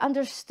 We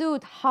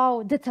understood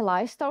how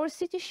detailized our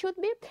city should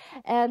be.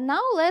 And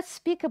now let's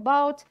speak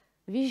about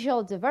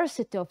visual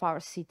diversity of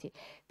our city,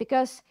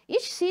 because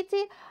each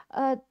city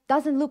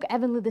doesn't look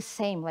evenly the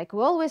same. Like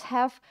we always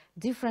have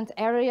different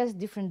areas,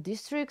 different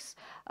districts,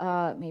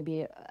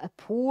 maybe a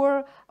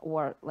poor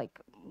or like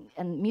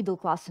and middle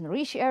class and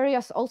rich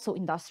areas, also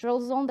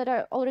industrial zone that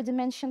I already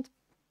mentioned.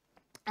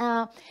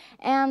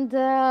 And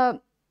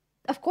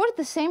of course,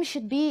 the same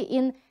should be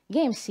in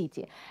game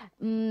city.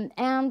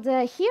 And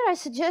here I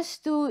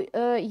suggest to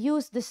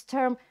use this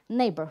term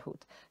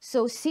neighborhood.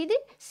 So city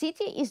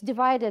is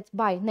divided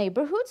by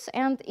neighborhoods,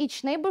 and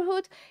each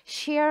neighborhood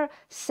share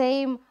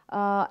same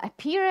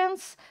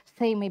appearance,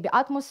 same maybe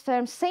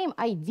atmosphere, same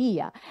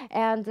idea.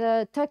 And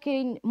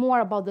talking more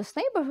about those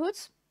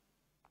neighborhoods,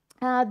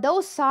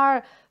 those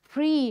are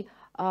three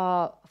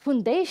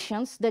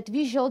foundations that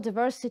visual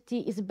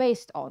diversity is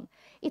based on.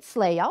 It's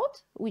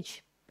layout,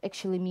 which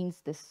actually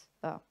means this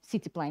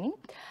city planning,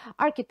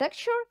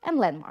 architecture, and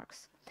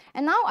landmarks.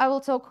 And now I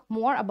will talk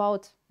more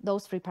about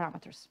those three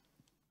parameters.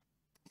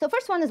 So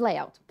first one is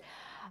layout.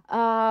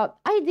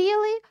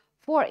 Ideally,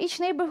 for each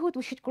neighborhood,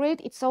 we should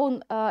create its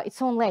own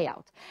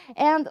layout.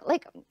 And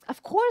like,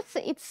 of course,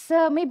 it's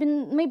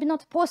maybe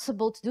not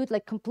possible to do it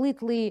like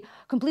completely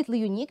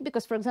unique,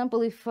 because, for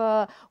example, if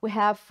we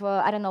have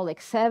I don't know,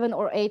 like 7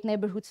 or 8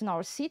 neighborhoods in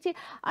our city,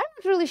 I'm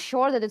not really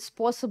sure that it's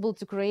possible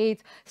to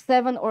create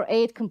 7 or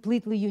 8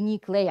 completely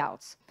unique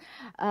layouts.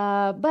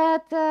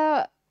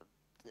 But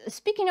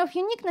speaking of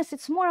uniqueness,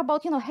 it's more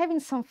about, you know, having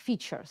some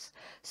features.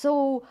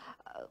 So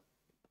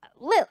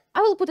I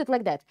will put it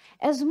like that.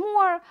 As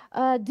more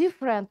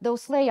different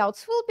those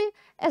layouts will be,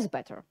 as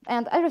better.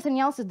 And everything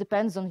else, it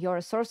depends on your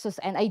resources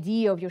and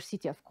idea of your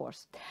city, of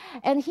course.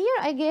 And here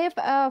I gave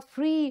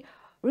 3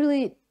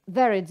 really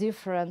very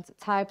different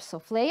types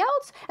of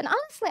layouts. And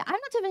honestly, I'm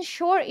not even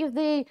sure if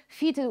they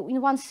fit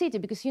in one city,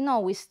 because, you know,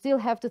 we still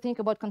have to think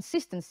about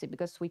consistency,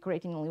 because we're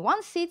creating only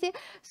one city.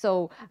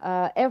 So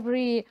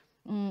every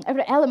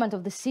element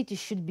of the city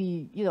should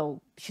be, you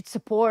know, should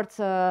support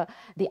the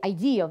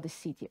idea of the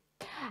city.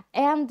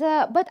 And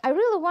but I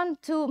really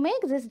want to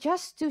make this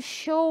just to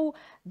show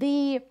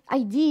the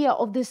idea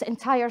of this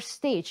entire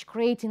stage,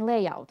 creating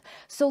layout.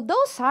 So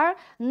those are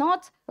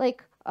not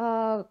like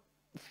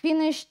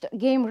finished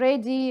game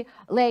ready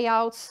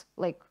layouts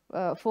like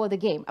for the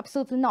game,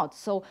 absolutely not.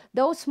 So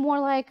those more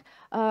like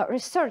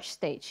research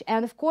stage.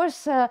 And of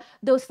course,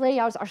 those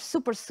layouts are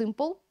super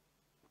simple.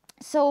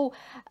 So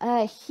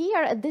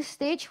here at this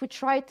stage, we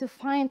try to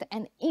find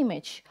an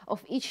image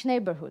of each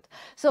neighborhood.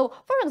 So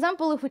for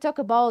example, if we talk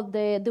about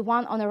the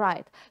one on the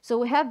right, so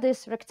we have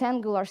this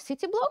rectangular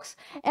city blocks,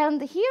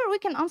 and here we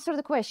can answer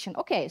the question,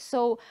 okay,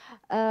 so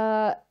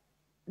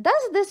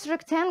does this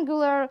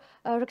rectangular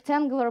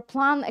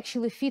plan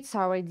actually fits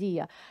our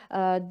idea?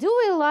 Do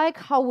we like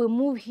how we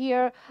move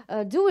here?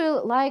 Do we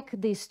like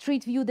the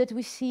street view that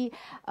we see?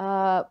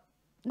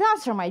 The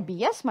answer might be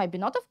yes, might be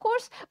not, of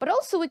course, but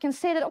also we can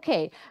say that,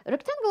 okay,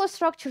 rectangular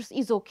structures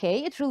is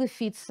okay, it really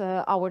fits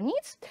our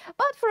needs,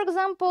 but for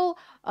example,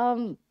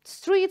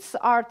 streets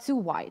are too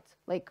wide.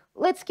 Like,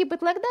 let's keep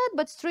it like that,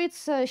 but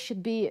streets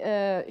should be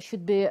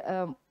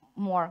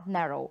more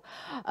narrow.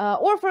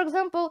 Or for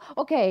example,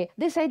 okay,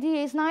 this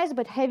idea is nice,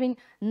 but having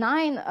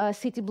 9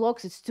 city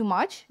blocks, it's too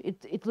much.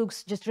 It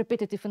looks just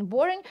repetitive and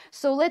boring,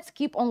 so let's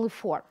keep only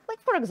 4, like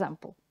for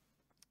example.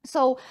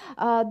 So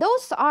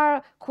those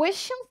are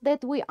questions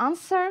that we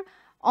answer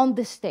on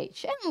this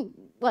stage. And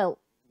well,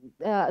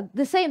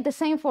 the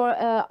same for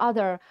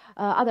other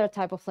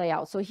type of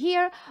layout. So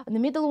here in the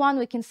middle one,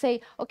 we can say,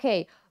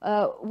 okay,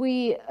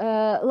 we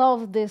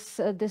love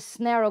this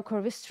narrow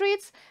curvy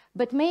streets,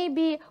 but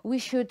maybe we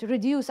should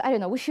reduce, I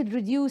don't know, we should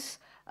reduce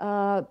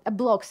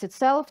blocks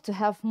itself to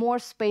have more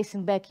space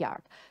in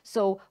backyard.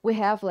 So we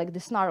have like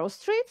this narrow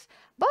streets,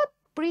 but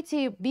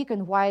pretty big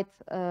and wide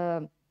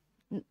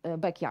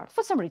backyard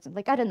for some reason.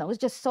 Like, I don't know, it's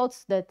just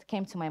thoughts that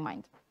came to my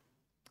mind.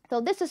 So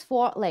this is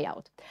for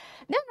layout.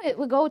 Then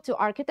we go to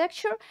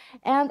architecture,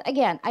 and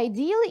again,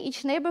 ideally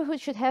each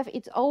neighborhood should have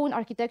its own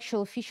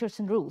architectural features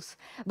and rules.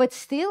 But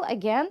still,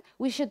 again,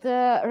 we should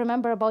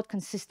remember about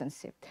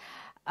consistency.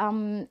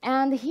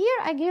 And here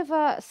I give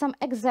some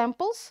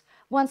examples.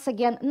 Once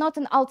again, not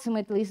an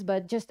ultimate list,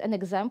 but just an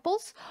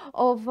examples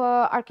of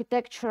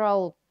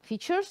architectural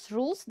features,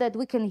 rules that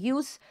we can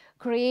use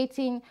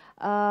creating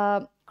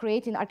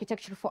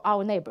architecture for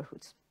our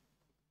neighborhoods.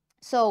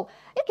 So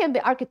it can be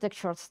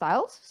architectural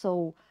styles.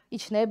 So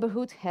each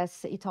neighborhood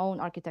has its own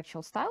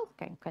architectural style,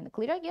 kind of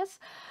clear, I guess.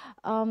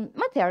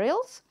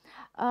 Materials.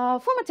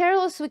 For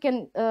materials, we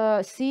can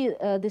see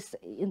this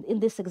in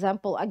this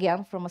example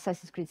again from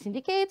Assassin's Creed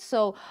Syndicate.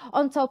 So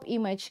on top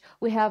image,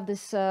 we have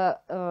this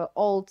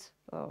old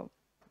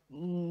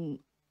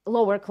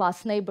lower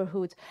class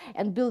neighborhood,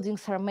 and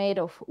buildings are made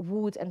of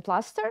wood and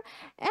plaster.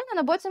 And on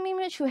the bottom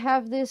image, we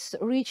have this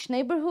rich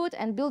neighborhood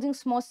and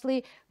buildings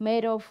mostly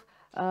made of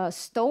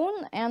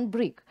stone and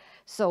brick.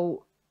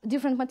 So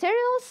different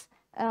materials,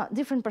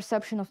 different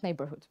perception of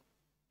neighborhood.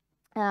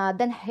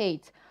 Then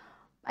height.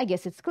 I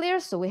guess it's clear.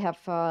 So we have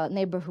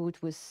neighborhood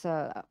with,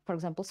 for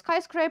example,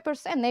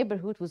 skyscrapers, and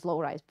neighborhood with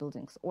low-rise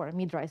buildings or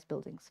mid-rise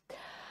buildings.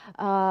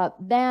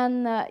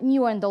 Then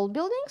new and old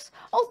buildings.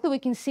 Also, we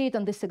can see it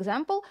on this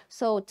example.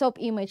 So top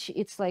image,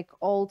 it's like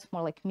old,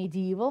 more like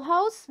medieval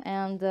house,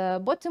 and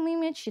bottom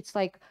image, it's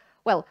like,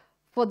 well,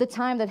 for the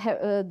time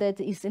that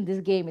is in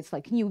this game, it's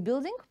like new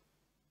building.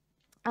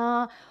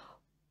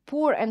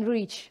 Poor and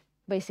rich,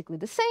 basically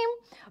the same.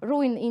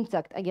 Ruin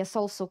intact, I guess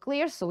also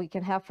clear. So we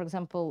can have, for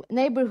example,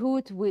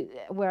 neighborhood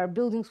where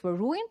buildings were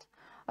ruined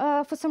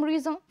for some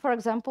reason, for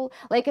example.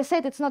 Like I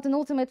said, it's not an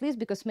ultimate list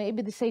because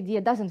maybe this idea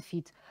doesn't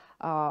fit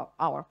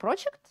our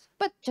project,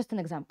 but just an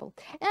example.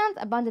 And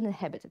abandoned and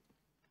inhabited.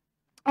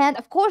 And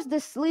of course,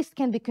 this list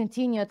can be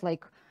continued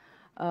like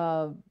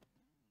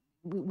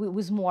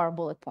with more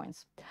bullet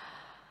points.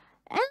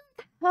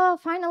 And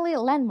finally,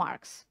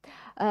 landmarks.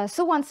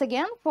 So once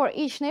again, for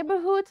each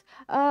neighborhood,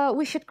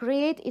 we should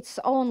create its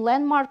own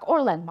landmark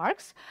or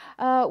landmarks,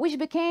 which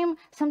became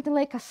something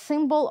like a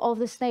symbol of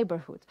this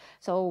neighborhood.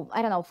 So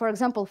I don't know, for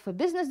example, for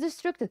business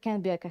district, it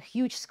can be like a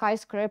huge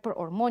skyscraper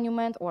or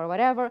monument or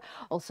whatever.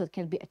 Also, it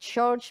can be a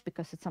church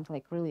because it's something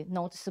like really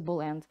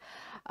noticeable and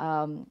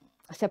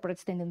a separate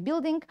standing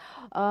building.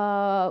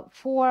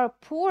 For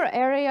poor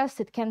areas,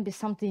 it can be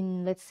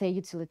something, let's say,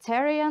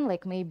 utilitarian,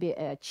 like maybe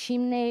a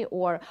chimney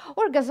or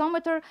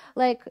gasometer,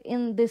 like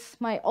in this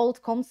my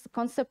old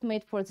concept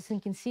made for the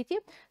sinking city.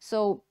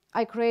 So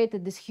I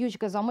created this huge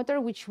gasometer,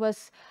 which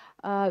was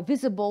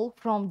visible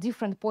from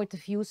different point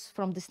of views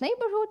from this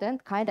neighborhood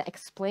and kind of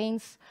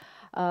explains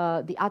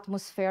the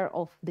atmosphere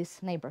of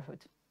this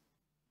neighborhood.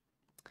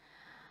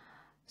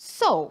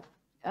 So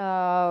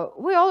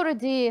we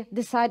already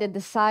decided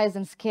the size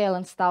and scale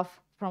and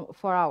stuff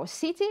for our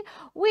city.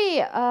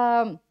 We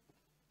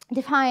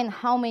define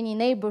how many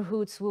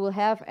neighborhoods we will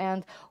have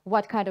and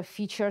what kind of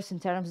features in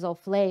terms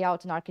of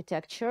layout and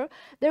architecture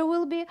there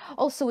will be.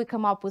 Also, we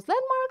come up with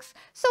landmarks.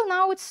 So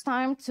now it's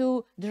time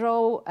to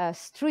draw a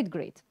street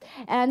grid.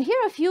 And here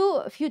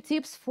are a few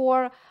tips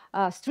for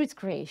street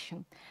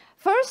creation.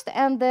 First,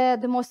 and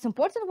the most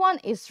important one,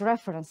 is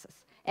references.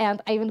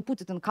 And I even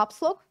put it in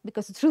caps lock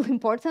because it's really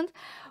important.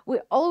 We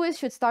always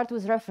should start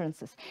with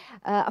references.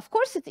 Of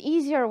course, it's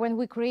easier when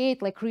we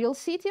create like real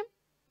city.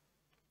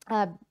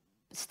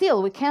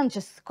 Still, we can't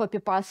just copy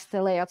paste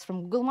the layouts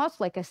from Google Maps,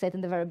 like I said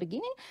in the very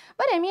beginning.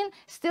 But I mean,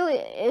 still,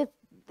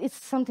 it's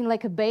something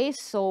like a base,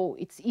 so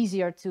it's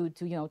easier to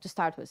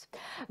start with.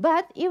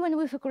 But even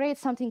if we create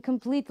something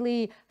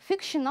completely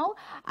fictional,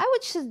 I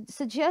would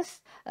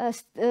suggest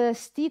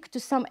stick to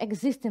some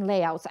existing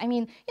layouts. I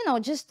mean,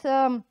 just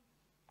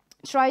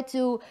try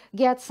to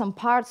get some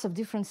parts of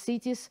different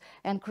cities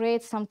and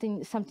create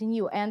something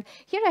new. And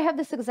here I have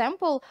this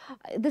example.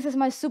 This is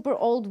my super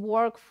old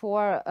work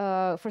for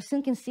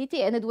Sinking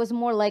City, and it was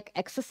more like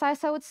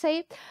exercise, I would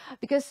say,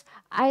 because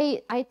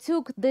I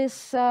took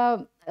this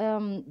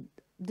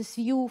this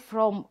view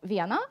from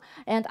Vienna,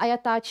 and I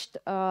attached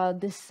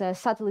this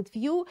satellite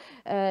view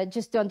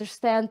just to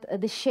understand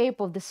the shape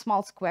of the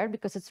small square,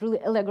 because it's really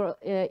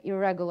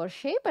irregular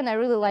shape, and I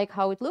really like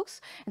how it looks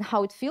and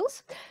how it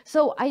feels.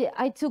 So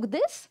I took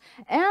this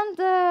and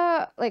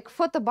like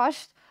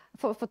photobashed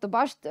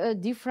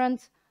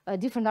different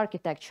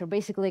architecture,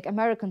 basically like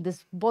American,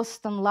 this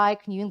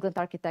Boston-like New England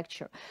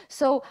architecture.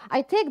 So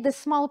I take this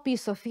small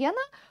piece of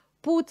Vienna,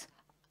 put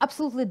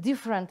absolutely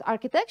different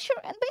architecture,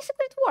 and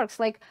basically it works.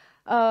 Like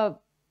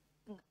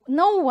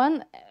no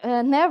one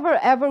never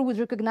ever would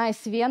recognize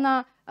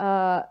Vienna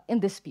in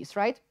this piece,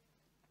 right?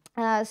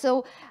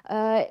 So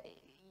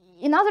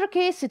in other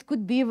case, it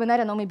could be even, I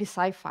don't know, maybe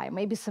sci-fi,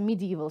 maybe some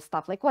medieval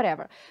stuff, like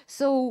whatever.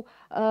 So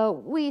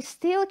we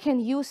still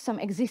can use some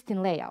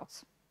existing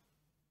layouts.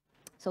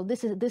 So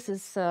this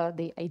is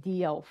the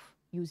idea of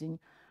using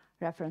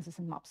references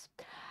and maps.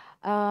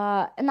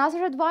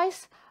 Another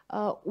advice,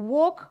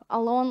 walk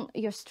along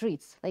your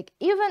streets. Like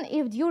even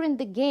if during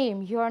the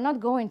game you are not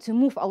going to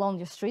move along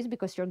your streets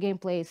because your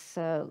gameplay is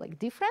like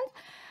different,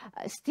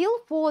 still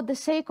for the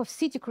sake of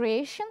city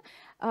creation,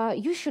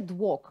 you should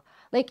walk.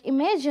 Like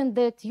imagine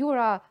that you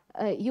are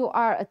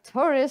a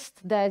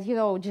tourist that, you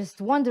know,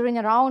 just wandering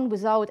around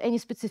without any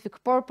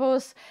specific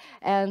purpose,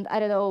 and I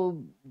don't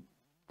know,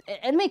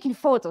 and making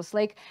photos,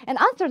 like, and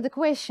answer the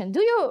question,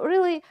 do you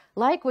really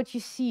like what you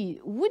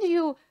see? Would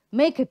you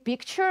make a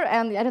picture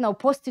and, I don't know,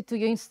 post it to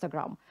your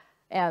Instagram?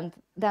 And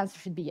the answer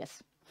should be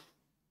yes.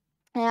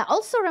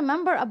 Also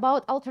remember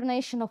about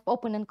alternation of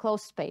open and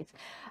closed space.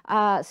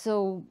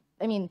 So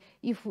I mean,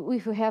 if we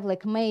have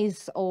like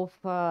maze of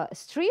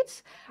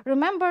streets,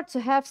 remember to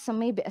have some,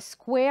 maybe a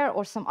square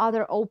or some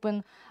other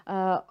open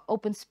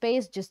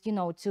space, just, you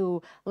know,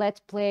 to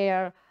let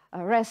player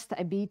rest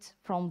a bit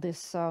from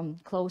this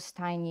closed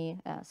tiny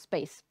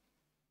space.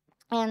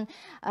 And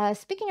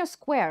speaking of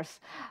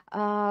squares,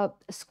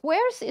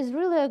 squares is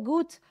really a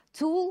good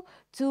tool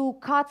to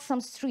cut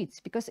some streets,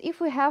 because if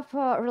we have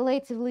a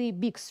relatively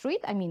big street,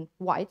 I mean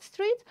wide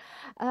street,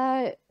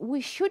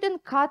 we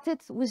shouldn't cut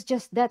it with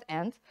just that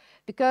end,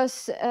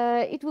 because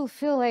it will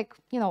feel like,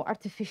 you know,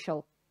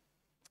 artificial.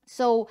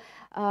 So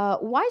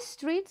wide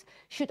street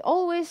should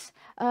always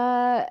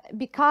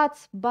be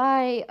cut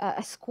by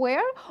a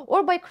square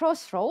or by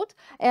crossroad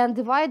and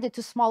divided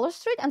to smaller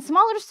street, and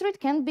smaller street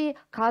can be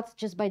cut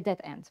just by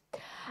that end.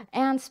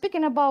 And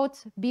speaking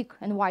about big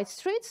and wide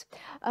streets,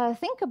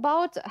 think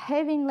about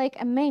having like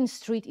a main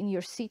street in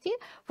your city.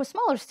 For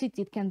smaller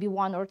city, it can be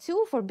one or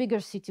two. For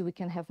bigger city, we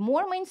can have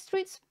more main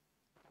streets.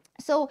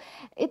 So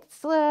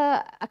it's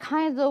a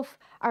kind of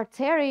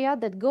arteria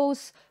that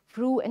goes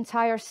through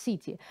entire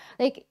city.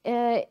 Like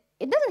it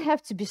doesn't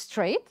have to be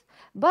straight,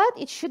 but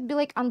it should be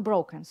like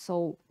unbroken.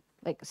 So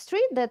like a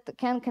street that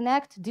can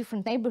connect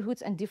different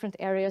neighborhoods and different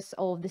areas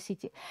of the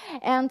city.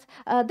 And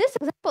this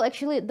example,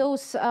 actually,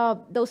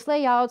 those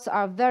layouts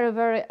are very,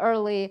 very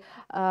early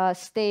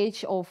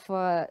stage of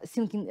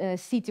syncing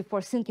city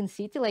for syncing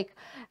city. Like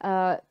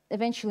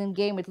eventually in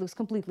game, it looks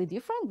completely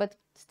different, but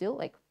still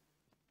like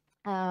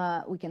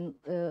we can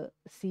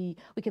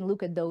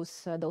look at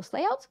those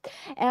layouts.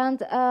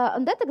 And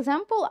on that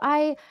example,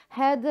 I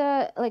had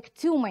like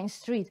two main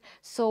streets.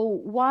 So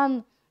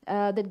one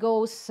that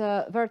goes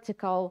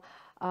vertical,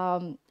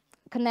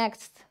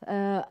 connects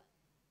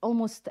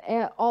almost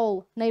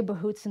all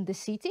neighborhoods in the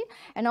city,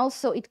 and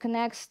also it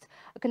connects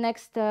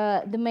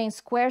the main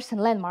squares and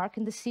landmark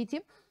in the city.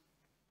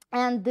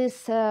 And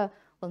this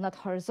well, not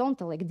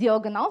horizontal, like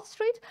diagonal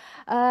street,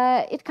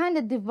 it kind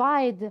of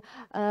divide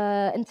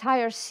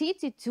entire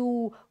city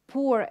to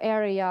poor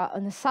area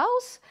on the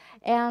south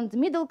and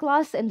middle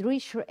class and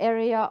richer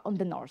area on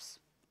the north.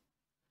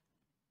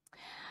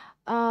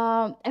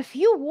 A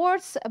few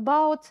words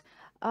about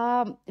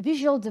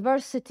visual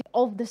diversity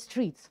of the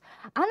streets.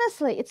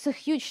 Honestly, it's a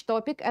huge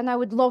topic, and I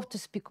would love to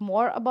speak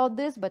more about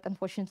this, but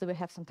unfortunately we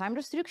have some time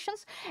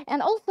restrictions.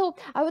 And also,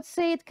 I would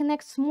say it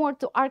connects more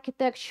to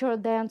architecture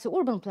than to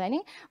urban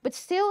planning, but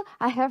still,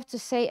 I have to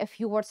say a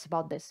few words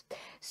about this.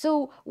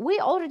 So we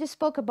already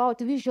spoke about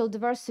visual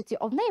diversity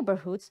of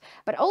neighborhoods,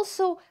 but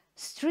also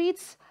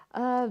streets,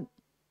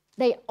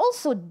 they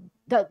also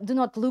do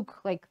not look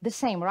like the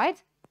same,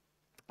 right?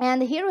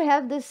 And here we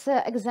have this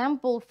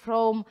example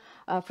from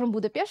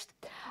Budapest.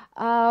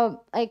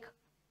 Like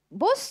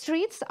both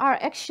streets are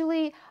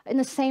actually in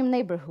the same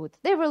neighborhood.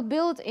 They were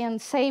built in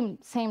same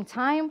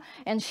time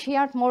and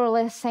shared more or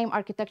less same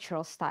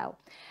architectural style.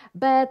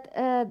 But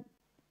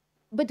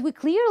we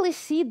clearly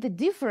see the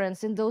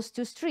difference in those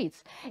two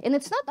streets. And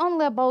it's not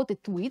only about the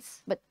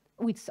width, but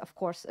width, of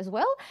course, as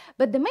well.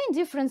 But the main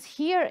difference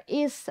here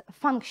is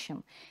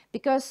function,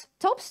 because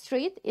top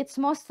street, it's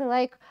mostly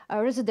like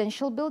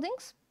residential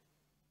buildings.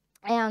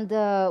 And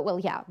well,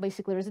 yeah,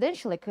 basically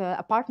residential, like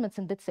apartments,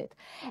 and that's it.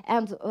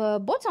 And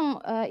bottom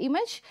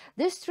image,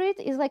 this street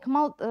is like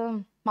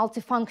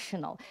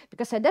multifunctional,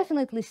 because I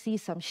definitely see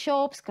some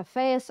shops,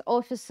 cafes,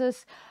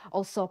 offices,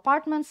 also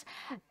apartments.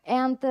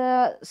 And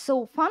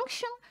so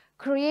function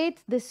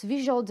create this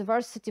visual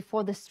diversity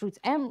for the streets,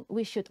 and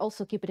we should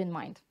also keep it in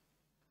mind.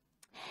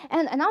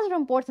 And another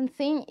important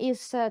thing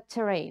is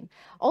terrain.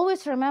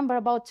 Always remember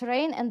about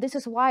terrain, and this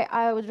is why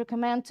I would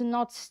recommend to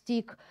not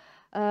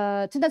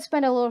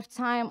spend a lot of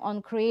time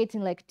on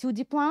creating like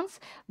 2D plans,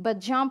 but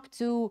jump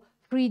to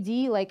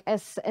 3D like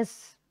as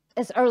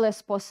early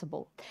as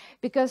possible,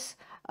 because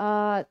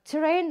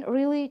terrain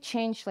really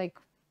changed like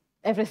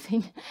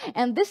everything.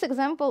 And this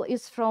example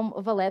is from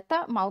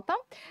Valletta, Malta,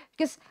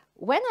 because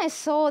when I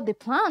saw the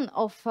plan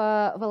of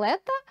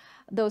Valletta,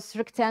 those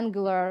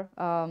rectangular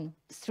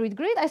street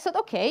grid, I thought,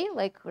 okay,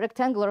 like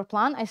rectangular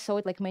plan, I saw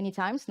it like many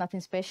times,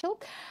 nothing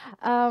special.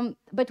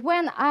 But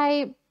when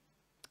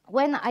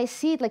I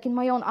see it like in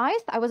my own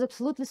eyes, I was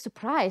absolutely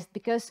surprised,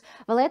 because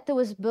Valletta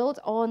was built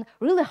on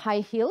really high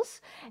hills,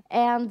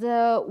 and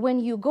when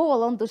you go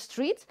along the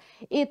street,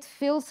 it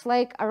feels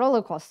like a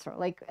roller coaster,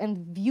 like,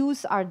 and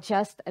views are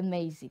just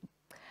amazing.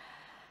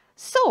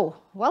 So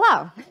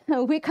voila,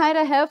 we kind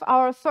of have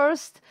our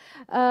first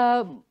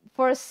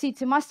for a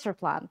city master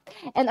plan.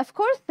 And of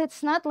course,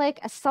 that's not like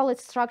a solid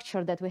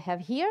structure that we have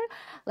here,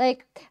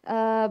 like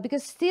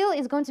because still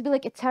it's going to be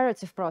like a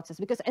iterative process.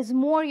 Because as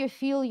more you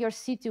fill your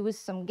city with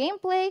some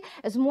gameplay,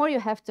 as more you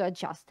have to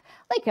adjust,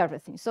 like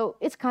everything. So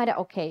it's kind of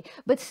okay.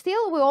 But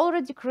still, we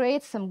already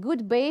create some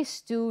good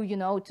base to, you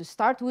know, to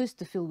start with,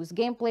 to fill with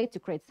gameplay, to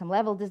create some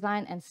level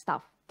design and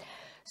stuff.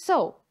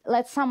 So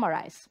let's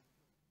summarize.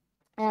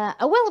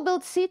 A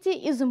well-built city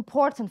is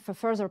important for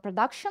further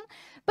production,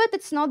 but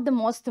it's not the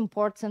most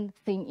important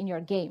thing in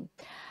your game.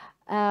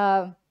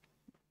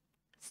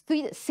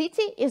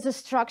 City is a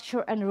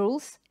structure and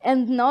rules,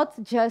 and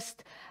not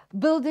just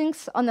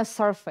buildings on a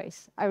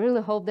surface. I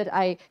really hope that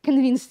I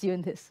convinced you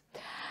in this.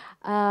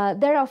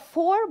 There are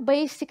four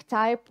basic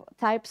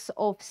types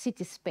of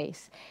city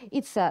space.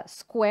 It's a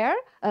square,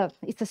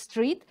 it's a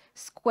street,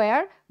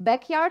 square,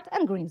 backyard,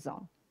 and green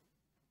zone.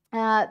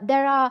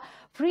 There are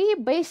three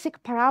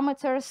basic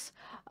parameters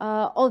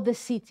of the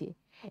city.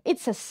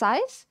 It's a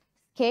size,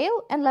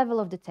 scale, and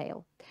level of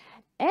detail.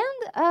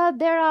 And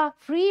there are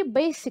three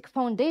basic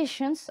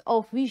foundations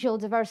of visual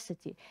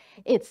diversity.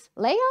 It's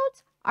layout,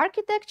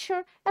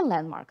 architecture, and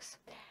landmarks.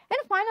 And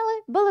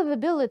finally,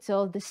 believability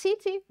of the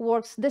city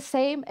works the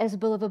same as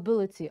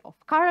believability of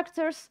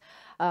characters,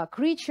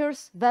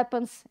 creatures,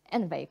 weapons,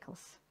 and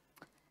vehicles.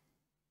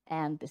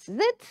 And this is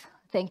it.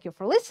 Thank you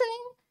for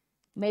listening.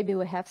 Maybe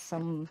we have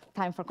some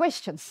time for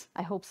questions.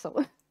 I hope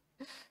so.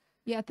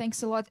 Yeah,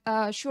 thanks a lot.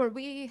 Sure,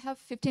 we have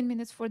 15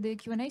 minutes for the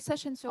Q&A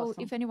session. So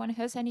Awesome. if anyone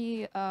has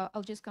any,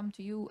 I'll just come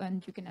to you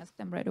and you can ask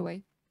them right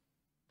away.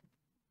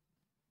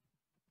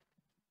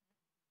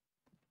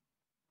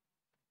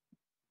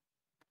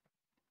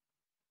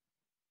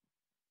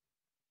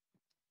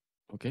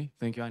 Okay,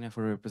 thank you, Anya,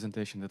 for your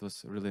presentation. That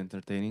was really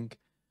entertaining.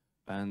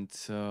 And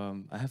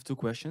I have two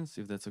questions,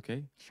 if that's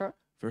okay. Sure.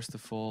 First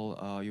of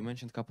all, you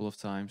mentioned a couple of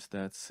times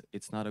that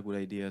it's not a good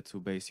idea to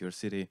base your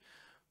city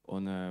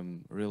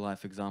on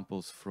real-life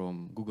examples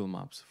from Google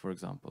Maps, for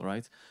example,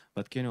 right?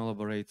 But can you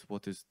elaborate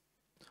what is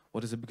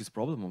the biggest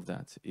problem of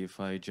that? If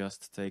I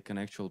just take an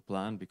actual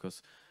plan,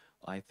 because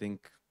I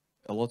think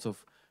a lot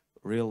of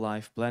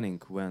real-life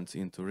planning went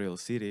into real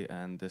city,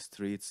 and the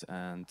streets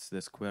and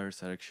the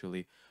squares are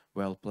actually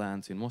well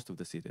planned in most of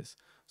the cities.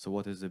 So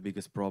what is the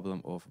biggest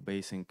problem of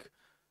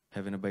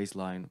having a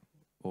baseline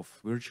of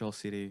virtual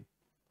city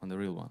on the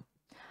real one?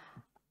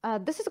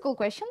 This is a cool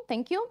question.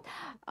 Thank you.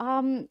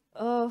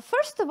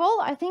 First of all,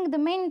 I think the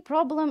main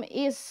problem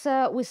is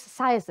with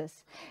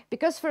sizes.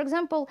 Because, for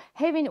example,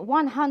 having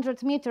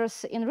 100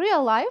 meters in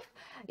real life,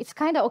 it's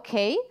kind of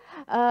okay.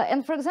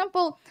 And for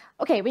example,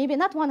 okay, maybe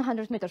not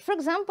 100 meters. For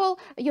example,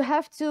 you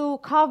have to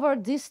cover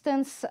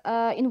distance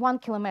in 1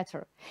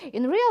 kilometer.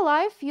 In real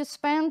life, you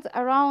spend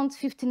around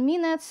 15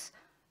 minutes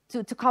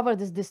to cover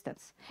this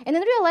distance. And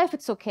in real life,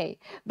 it's okay.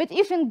 But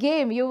if in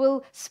game you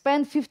will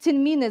spend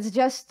 15 minutes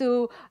just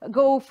to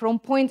go from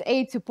point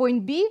A to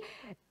point B,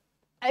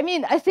 I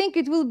mean, I think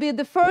it will be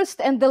the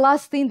first and the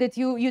last thing that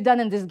you done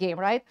in this game,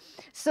 right?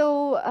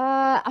 So,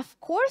 of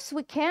course,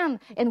 we can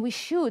and we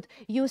should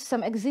use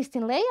some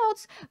existing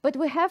layouts, but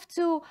we have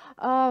to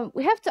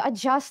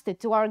adjust it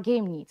to our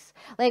game needs.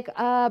 Like,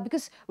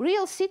 because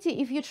real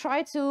city, if you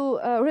try to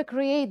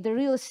recreate the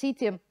real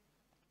city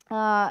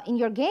in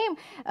your game,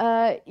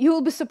 you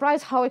will be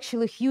surprised how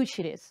actually huge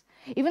it is,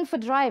 even for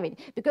driving.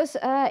 Because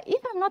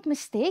if I'm not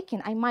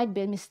mistaken, I might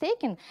be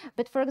mistaken,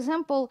 but for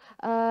example,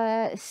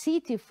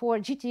 city for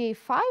GTA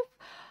 5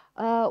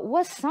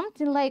 was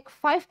something like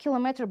 5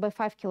 kilometer by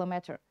 5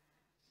 kilometer.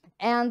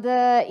 And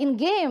in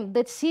game,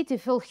 that city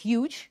felt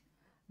huge,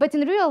 but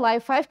in real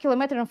life, 5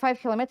 kilometer and 5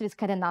 kilometer is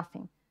kind of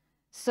nothing.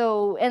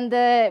 So, and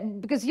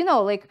because, you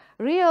know, like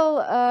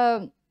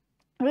real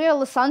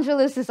Los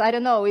Angeles is, I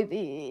don't know,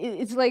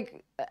 it's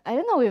like, I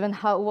don't know even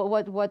how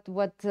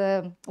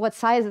what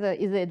size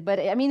is it, but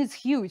I mean it's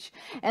huge,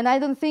 and I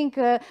don't think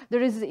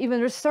there is even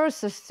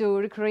resources to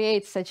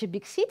recreate such a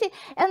big city,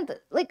 and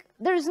like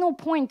there is no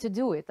point to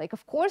do it. Like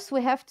of course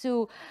we have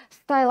to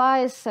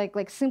stylize,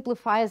 like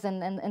simplifies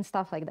and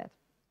stuff like that.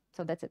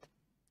 So that's it.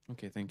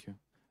 Okay, thank you.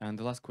 And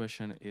the last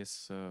question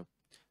is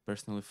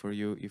personally for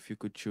you: if you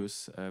could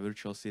choose a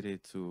virtual city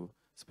to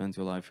spend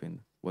your life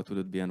in, what would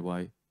it be and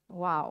why?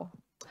 Wow.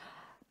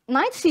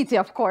 Night City,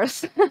 of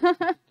course.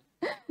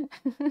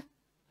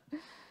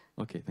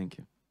 Okay, thank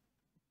you.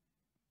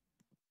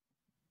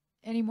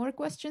 Any more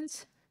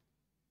questions?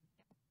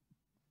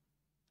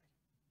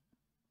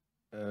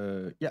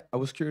 Yeah, I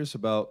was curious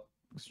about,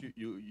 'cause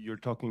you're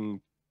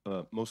talking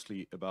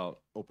mostly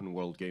about open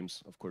world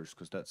games, of course,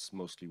 because that's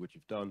mostly what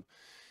you've done.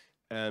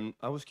 And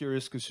I was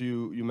curious because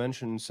you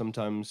mentioned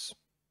sometimes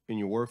in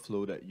your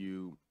workflow that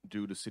you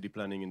do the city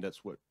planning, and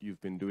that's what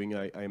you've been doing,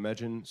 I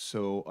imagine.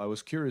 So I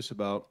was curious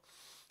about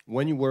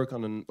when you work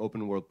on an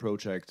open world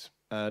project,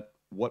 at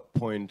what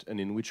point and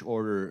in which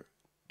order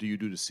do you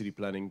do the city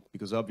planning?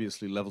 Because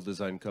obviously level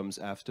design comes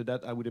after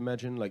that, I would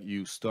imagine. Like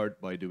you start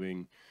by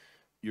doing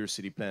your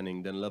city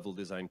planning, then level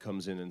design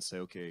comes in and say,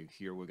 okay,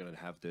 here we're gonna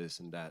have this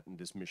and that and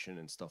this mission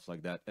and stuff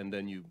like that, and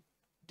then you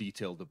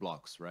detail the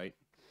blocks, right?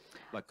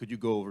 Like, could you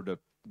go over the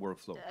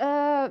workflow?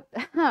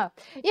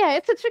 Yeah,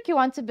 it's a tricky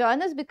one, to be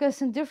honest,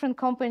 because in different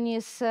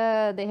companies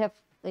they have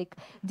like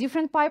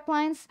different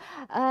pipelines.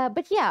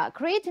 But yeah,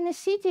 creating a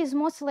city is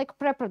mostly like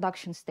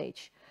pre-production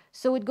stage.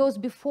 So it goes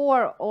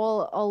before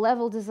all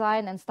level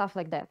design and stuff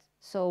like that.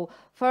 So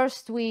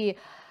first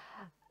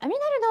I mean,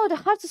 I don't know,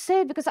 hard to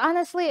say it because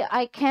honestly,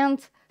 I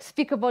can't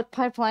speak about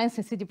pipelines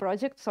in CD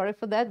Projekt. Sorry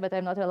for that, but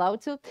I'm not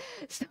allowed to.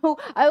 So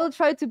I will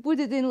try to put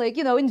it in like,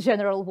 in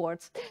general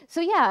words. So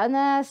yeah, in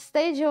a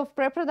stage of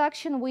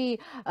pre-production, we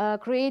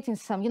creating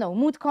some,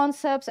 mood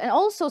concepts and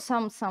also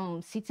some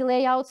city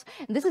layouts.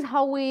 And this is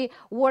how we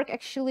work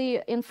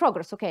actually in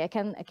Progress. Okay, I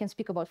can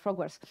speak about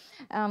Progress.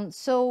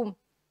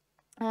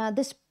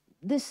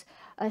 This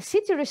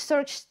city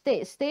research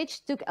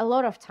stage took a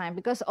lot of time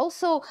because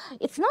also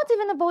it's not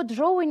even about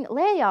drawing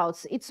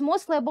layouts, it's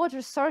mostly about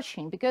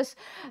researching because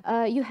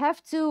you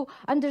have to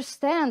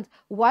understand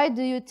why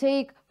do you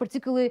take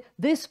particularly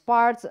this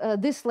part,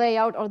 this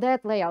layout or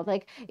that layout.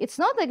 Like it's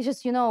not like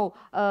just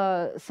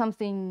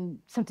something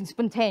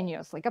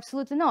spontaneous, like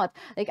absolutely not.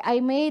 Like I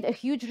made a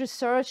huge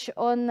research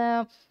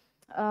on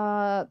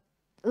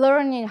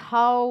learning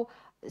how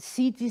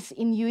cities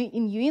in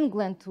New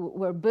England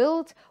were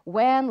built,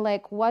 when,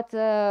 like what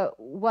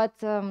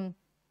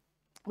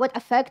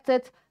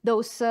affected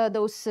those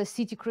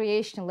city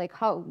creation, like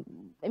how,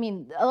 I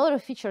mean, a lot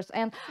of features.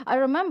 And I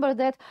remember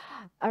that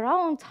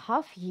around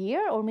half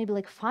year or maybe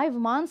like 5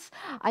 months,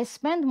 I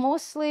spent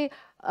mostly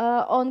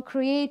on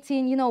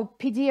creating,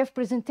 PDF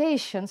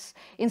presentations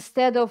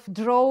instead of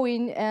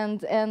drawing and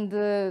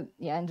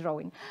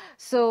drawing.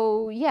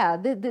 So yeah,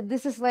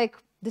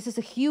 this is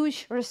a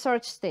huge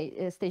research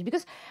stage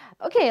because,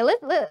 okay, I would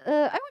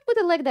put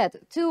it like that.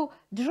 To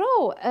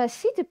draw a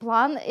city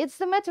plan, it's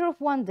a matter of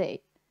 1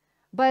 day.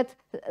 But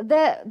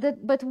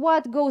but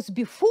what goes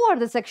before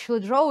this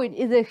actual drawing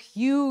is a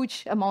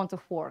huge amount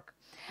of work.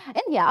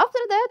 And yeah, after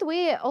that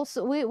we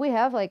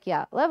have like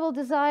level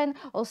design,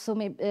 also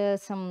maybe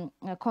some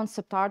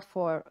concept art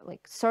for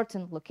like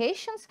certain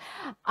locations.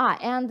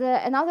 And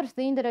another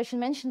thing that I should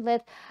mention,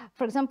 that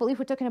for example, if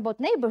we're talking about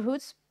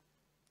neighborhoods,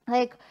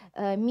 like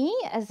me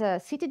as a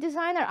city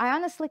designer, I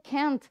honestly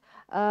can't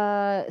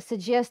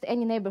suggest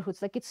any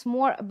neighborhoods. Like it's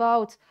more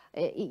about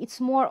it's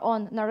more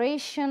on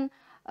narration,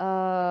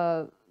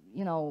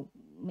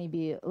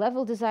 maybe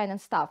level design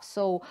and stuff.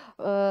 So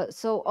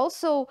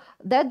also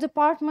that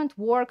department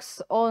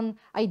works on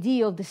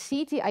idea of the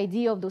city,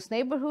 idea of those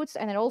neighborhoods,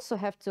 and I also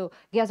have to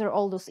gather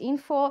all those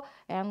info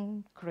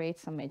and create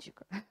some magic.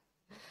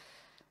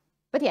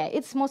 But yeah,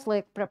 it's mostly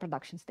like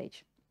pre-production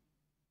stage.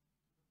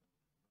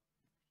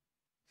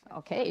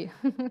 Okay.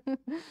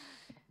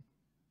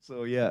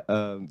 So yeah,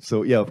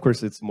 of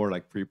course it's more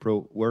like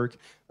pre-pro work.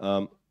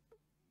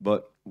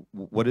 But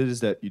what it is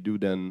that you do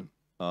then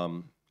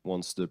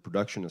once the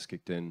production is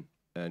kicked in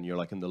and you're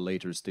like in the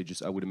later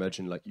stages? I would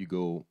imagine like you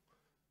go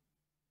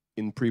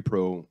in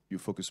pre-pro, you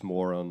focus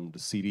more on the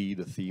CD,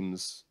 the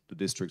themes, the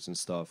districts and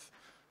stuff.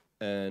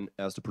 And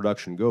as the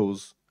production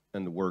goes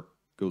and the work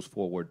goes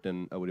forward,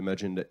 then I would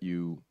imagine that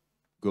you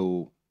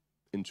go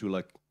into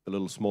like a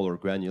little smaller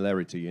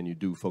granularity and you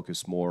do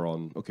focus more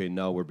on, okay,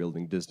 now we're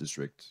building this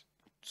district.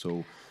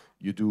 So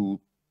you do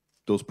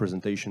those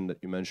presentation that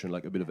you mentioned,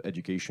 like a bit of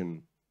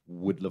education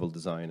with level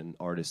design and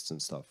artists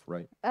and stuff,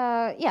 right?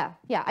 Yeah.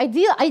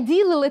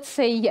 Ideally, let's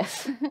say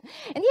yes. And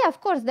yeah, of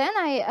course, then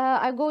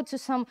I go to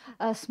some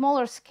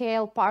smaller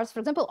scale parts, for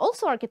example,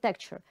 also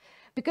architecture.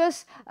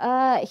 Because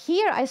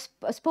here I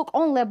spoke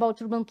only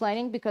about urban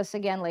planning because,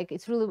 again, like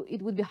it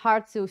would be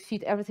hard to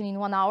fit everything in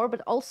 1 hour,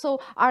 but also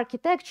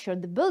architecture,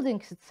 the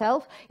buildings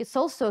itself, it's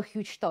also a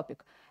huge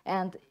topic.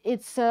 And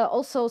it's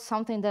also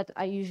something that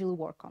I usually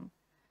work on.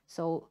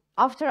 So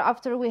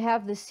after we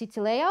have the city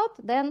layout,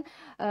 then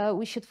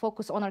we should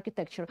focus on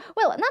architecture.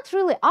 Well, not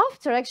really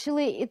after,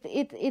 actually,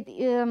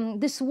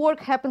 this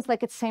work happens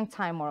like at the same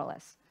time, more or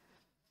less.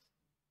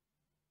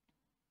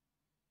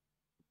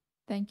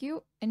 Thank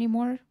you. Any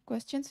more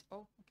questions?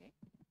 Oh, okay.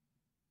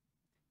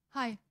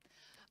 Hi,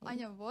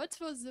 Anya, what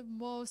was the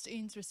most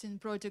interesting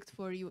project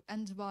for you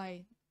and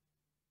why?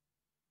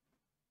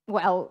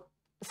 Well,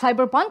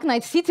 Cyberpunk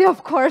Night City,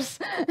 of course.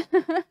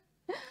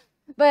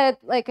 But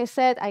like I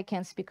said, I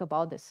can't speak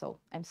about this, so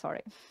I'm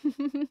sorry.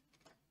 No,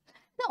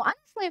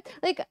 honestly,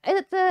 like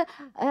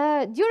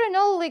during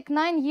all like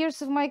 9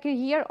 years of my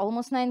career,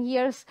 almost 9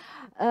 years,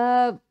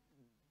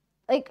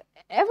 like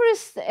every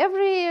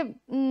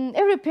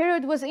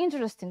period was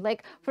interesting.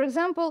 Like for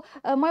example,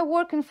 my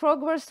work in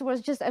Progress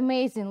was just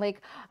amazing.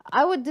 Like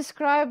I would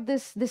describe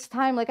this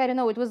time, like I don't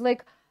know, it was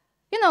like,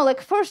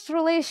 like first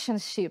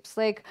relationships,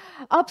 like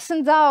ups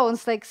and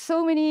downs, like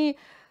so many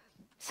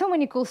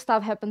cool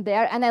stuff happened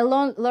there, and I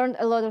learned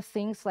a lot of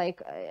things.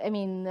 Like I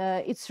mean,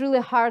 it's really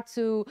hard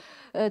to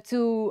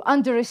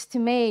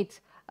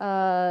underestimate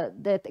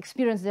that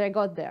experience that I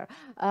got there.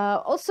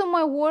 Also,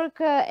 my work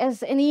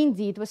as an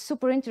indie, it was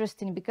super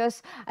interesting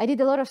because I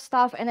did a lot of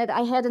stuff, and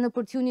I had an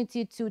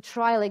opportunity to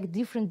try like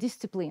different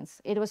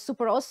disciplines. It was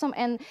super awesome,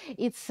 and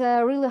it's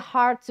really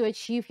hard to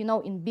achieve, you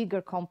know, in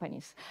bigger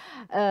companies.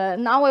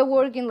 Now I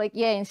work in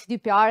in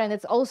CDPR, and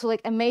it's also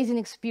like amazing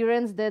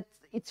experience that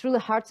it's really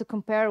hard to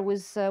compare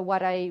with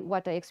what I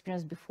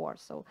experienced before.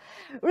 So,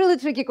 really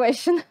tricky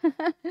question.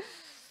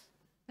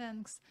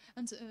 Thanks.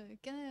 And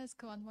can I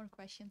ask one more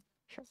question?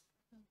 Sure.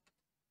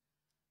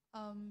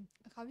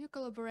 How you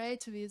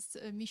collaborate with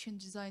mission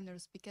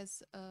designers?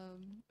 Because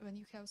when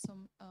you have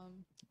some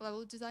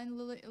level design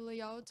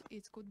layout,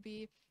 it could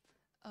be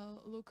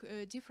look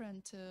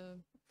different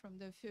from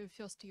the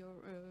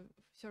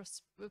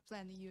first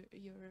plan you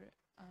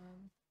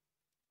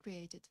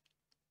created.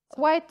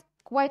 So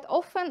Quite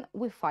often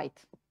we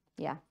fight.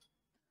 Yeah.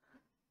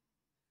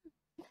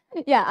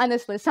 Yeah,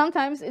 honestly,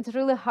 sometimes it's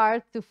really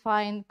hard to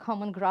find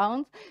common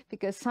ground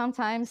because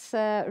sometimes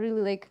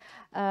really like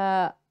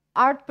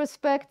art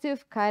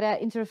perspective kind of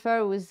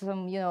interfere with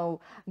some, you know,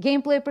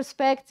 gameplay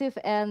perspective,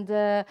 and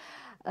the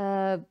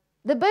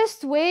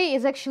best way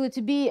is actually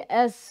to be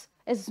as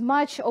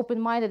much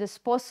open-minded as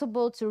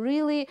possible to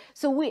really,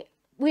 so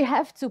we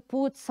have to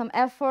put some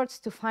efforts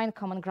to find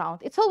common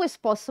ground. It's always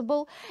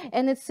possible,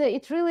 and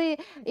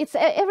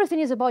everything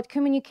is about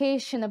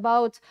communication,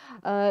 about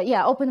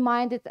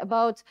open-minded,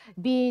 about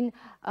being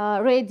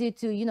ready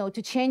to, you know,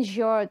 to change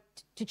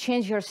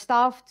your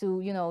stuff,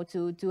 to, you know,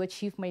 to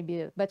achieve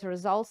maybe better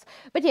results.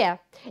 But yeah,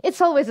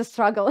 it's always a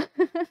struggle.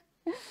 okay,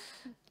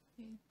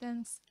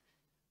 thanks.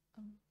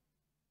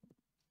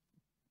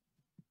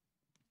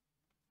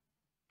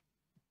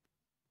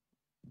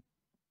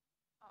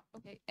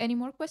 Okay, any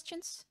more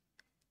questions?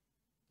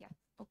 Yeah,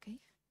 okay.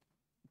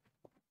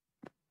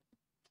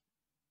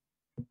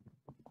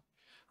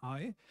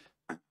 Hi.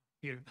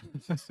 Here.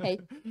 Hey.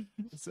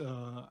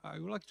 So, I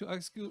would like to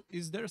ask you: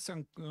 is there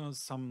some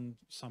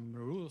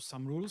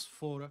rules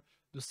for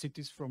the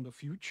cities from the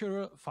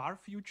future, far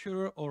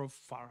future, or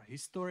far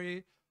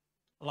history?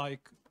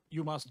 Like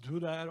you must do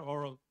that,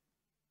 or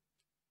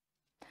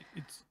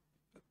it's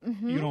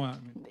you know what I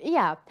mean?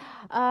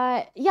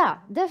 Yeah,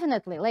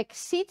 definitely. Like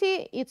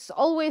city, it's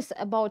always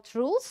about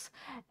rules,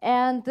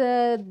 and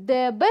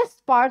the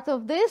best part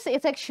of this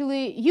is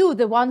actually you,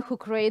 the one who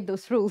create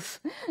those rules.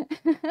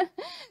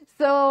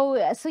 So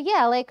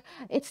yeah, like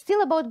it's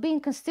still about being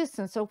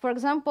consistent. So for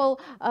example,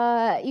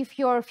 if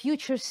your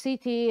future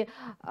city,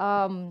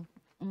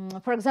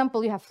 for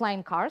example, you have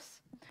flying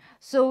cars.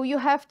 So you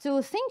have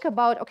to think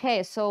about,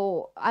 okay,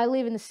 so I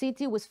live in a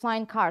city with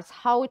flying cars,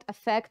 how it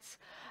affects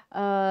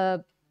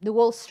the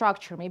whole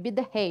structure, maybe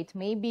the height,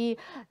 maybe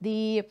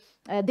the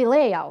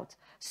layout.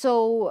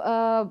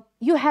 So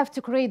you have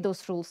to create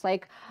those rules.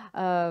 Like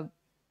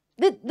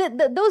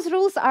those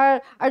rules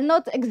are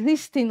not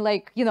existing,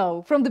 like, you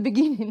know, from the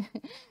beginning.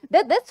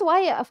 That's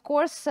why, of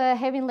course,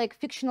 having like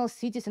fictional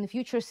cities in the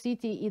future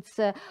city, it's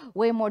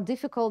way more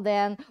difficult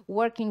than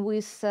working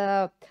with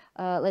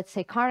let's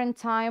say current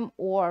time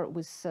or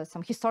with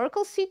some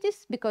historical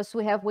cities, because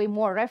we have way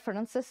more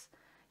references,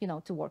 you know,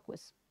 to work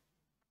with.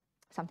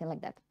 Something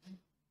like that.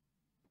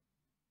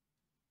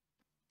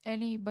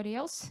 Anybody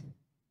else?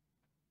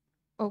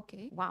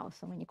 Okay. Wow,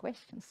 so many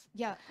questions.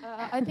 Yeah,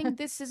 I think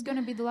this is going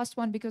to be the last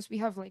one because we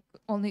have like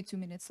only 2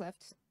 minutes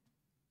left.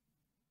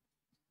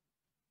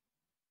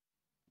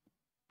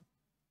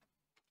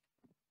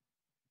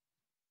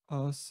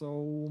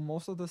 So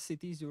most of the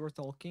cities you were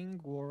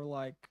talking were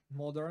like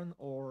modern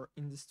or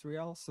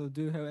industrial. So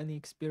do you have any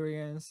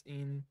experience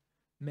in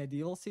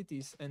medieval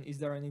cities, and is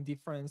there any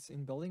difference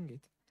in building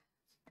it?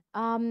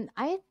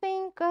 I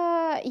think,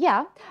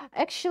 yeah,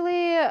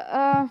 actually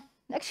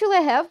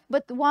I have,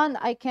 but one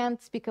I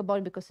can't speak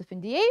about because of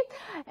NDA.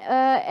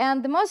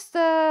 And the most,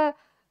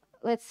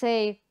 let's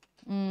say,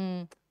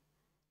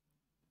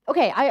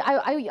 okay,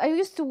 I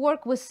used to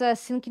work with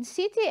Sinking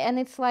City, and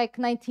it's like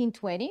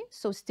 1920,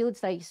 so still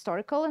it's a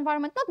historical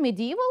environment, not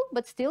medieval,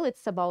 but still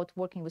it's about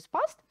working with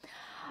past.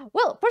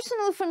 Well,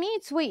 personally for me,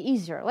 it's way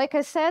easier. Like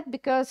I said,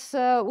 because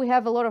we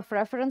have a lot of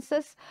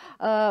references,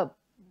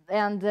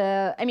 and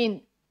I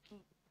mean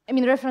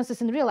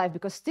references in real life,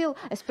 because still,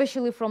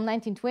 especially from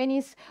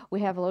 1920s, we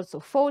have lots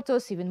of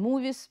photos, even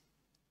movies.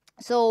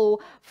 So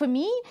for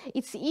me,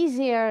 it's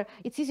easier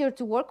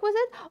to work with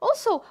it.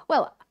 Also,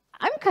 well,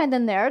 I'm kind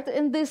of nerd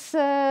in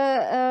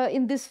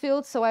this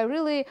field, so I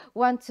really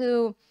want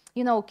to,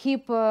 you know,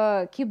 keep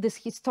this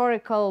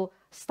historical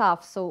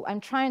stuff. So I'm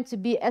trying to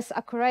be as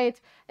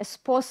accurate as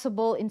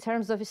possible in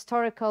terms of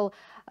historical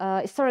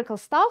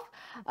stuff.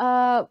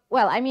 Well,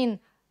 I mean,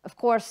 of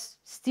course,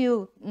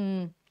 still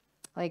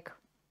like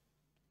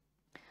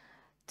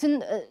to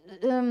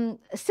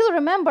still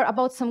remember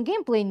about some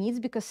gameplay needs,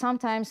 because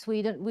sometimes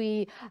we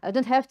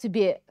don't have to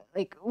be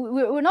like,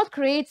 we're not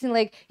creating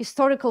like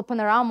historical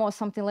panorama or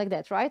something like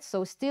that, right?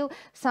 So still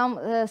some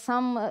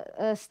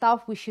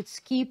stuff we should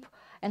skip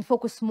and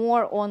focus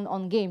more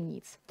on game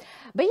needs.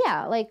 But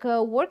yeah, like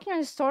working on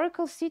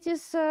historical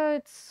cities,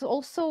 it's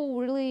also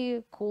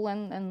really cool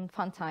and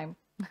fun time.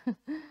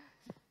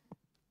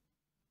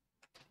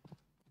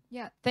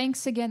 Yeah,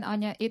 thanks again,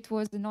 Anya. It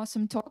was an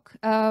awesome talk.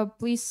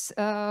 Please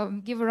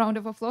give a round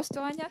of applause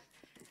to Anya.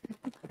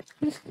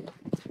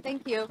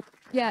 Thank you.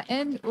 Yeah,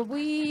 and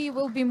we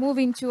will be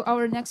moving to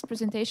our next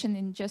presentation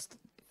in just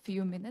a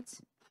few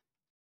minutes.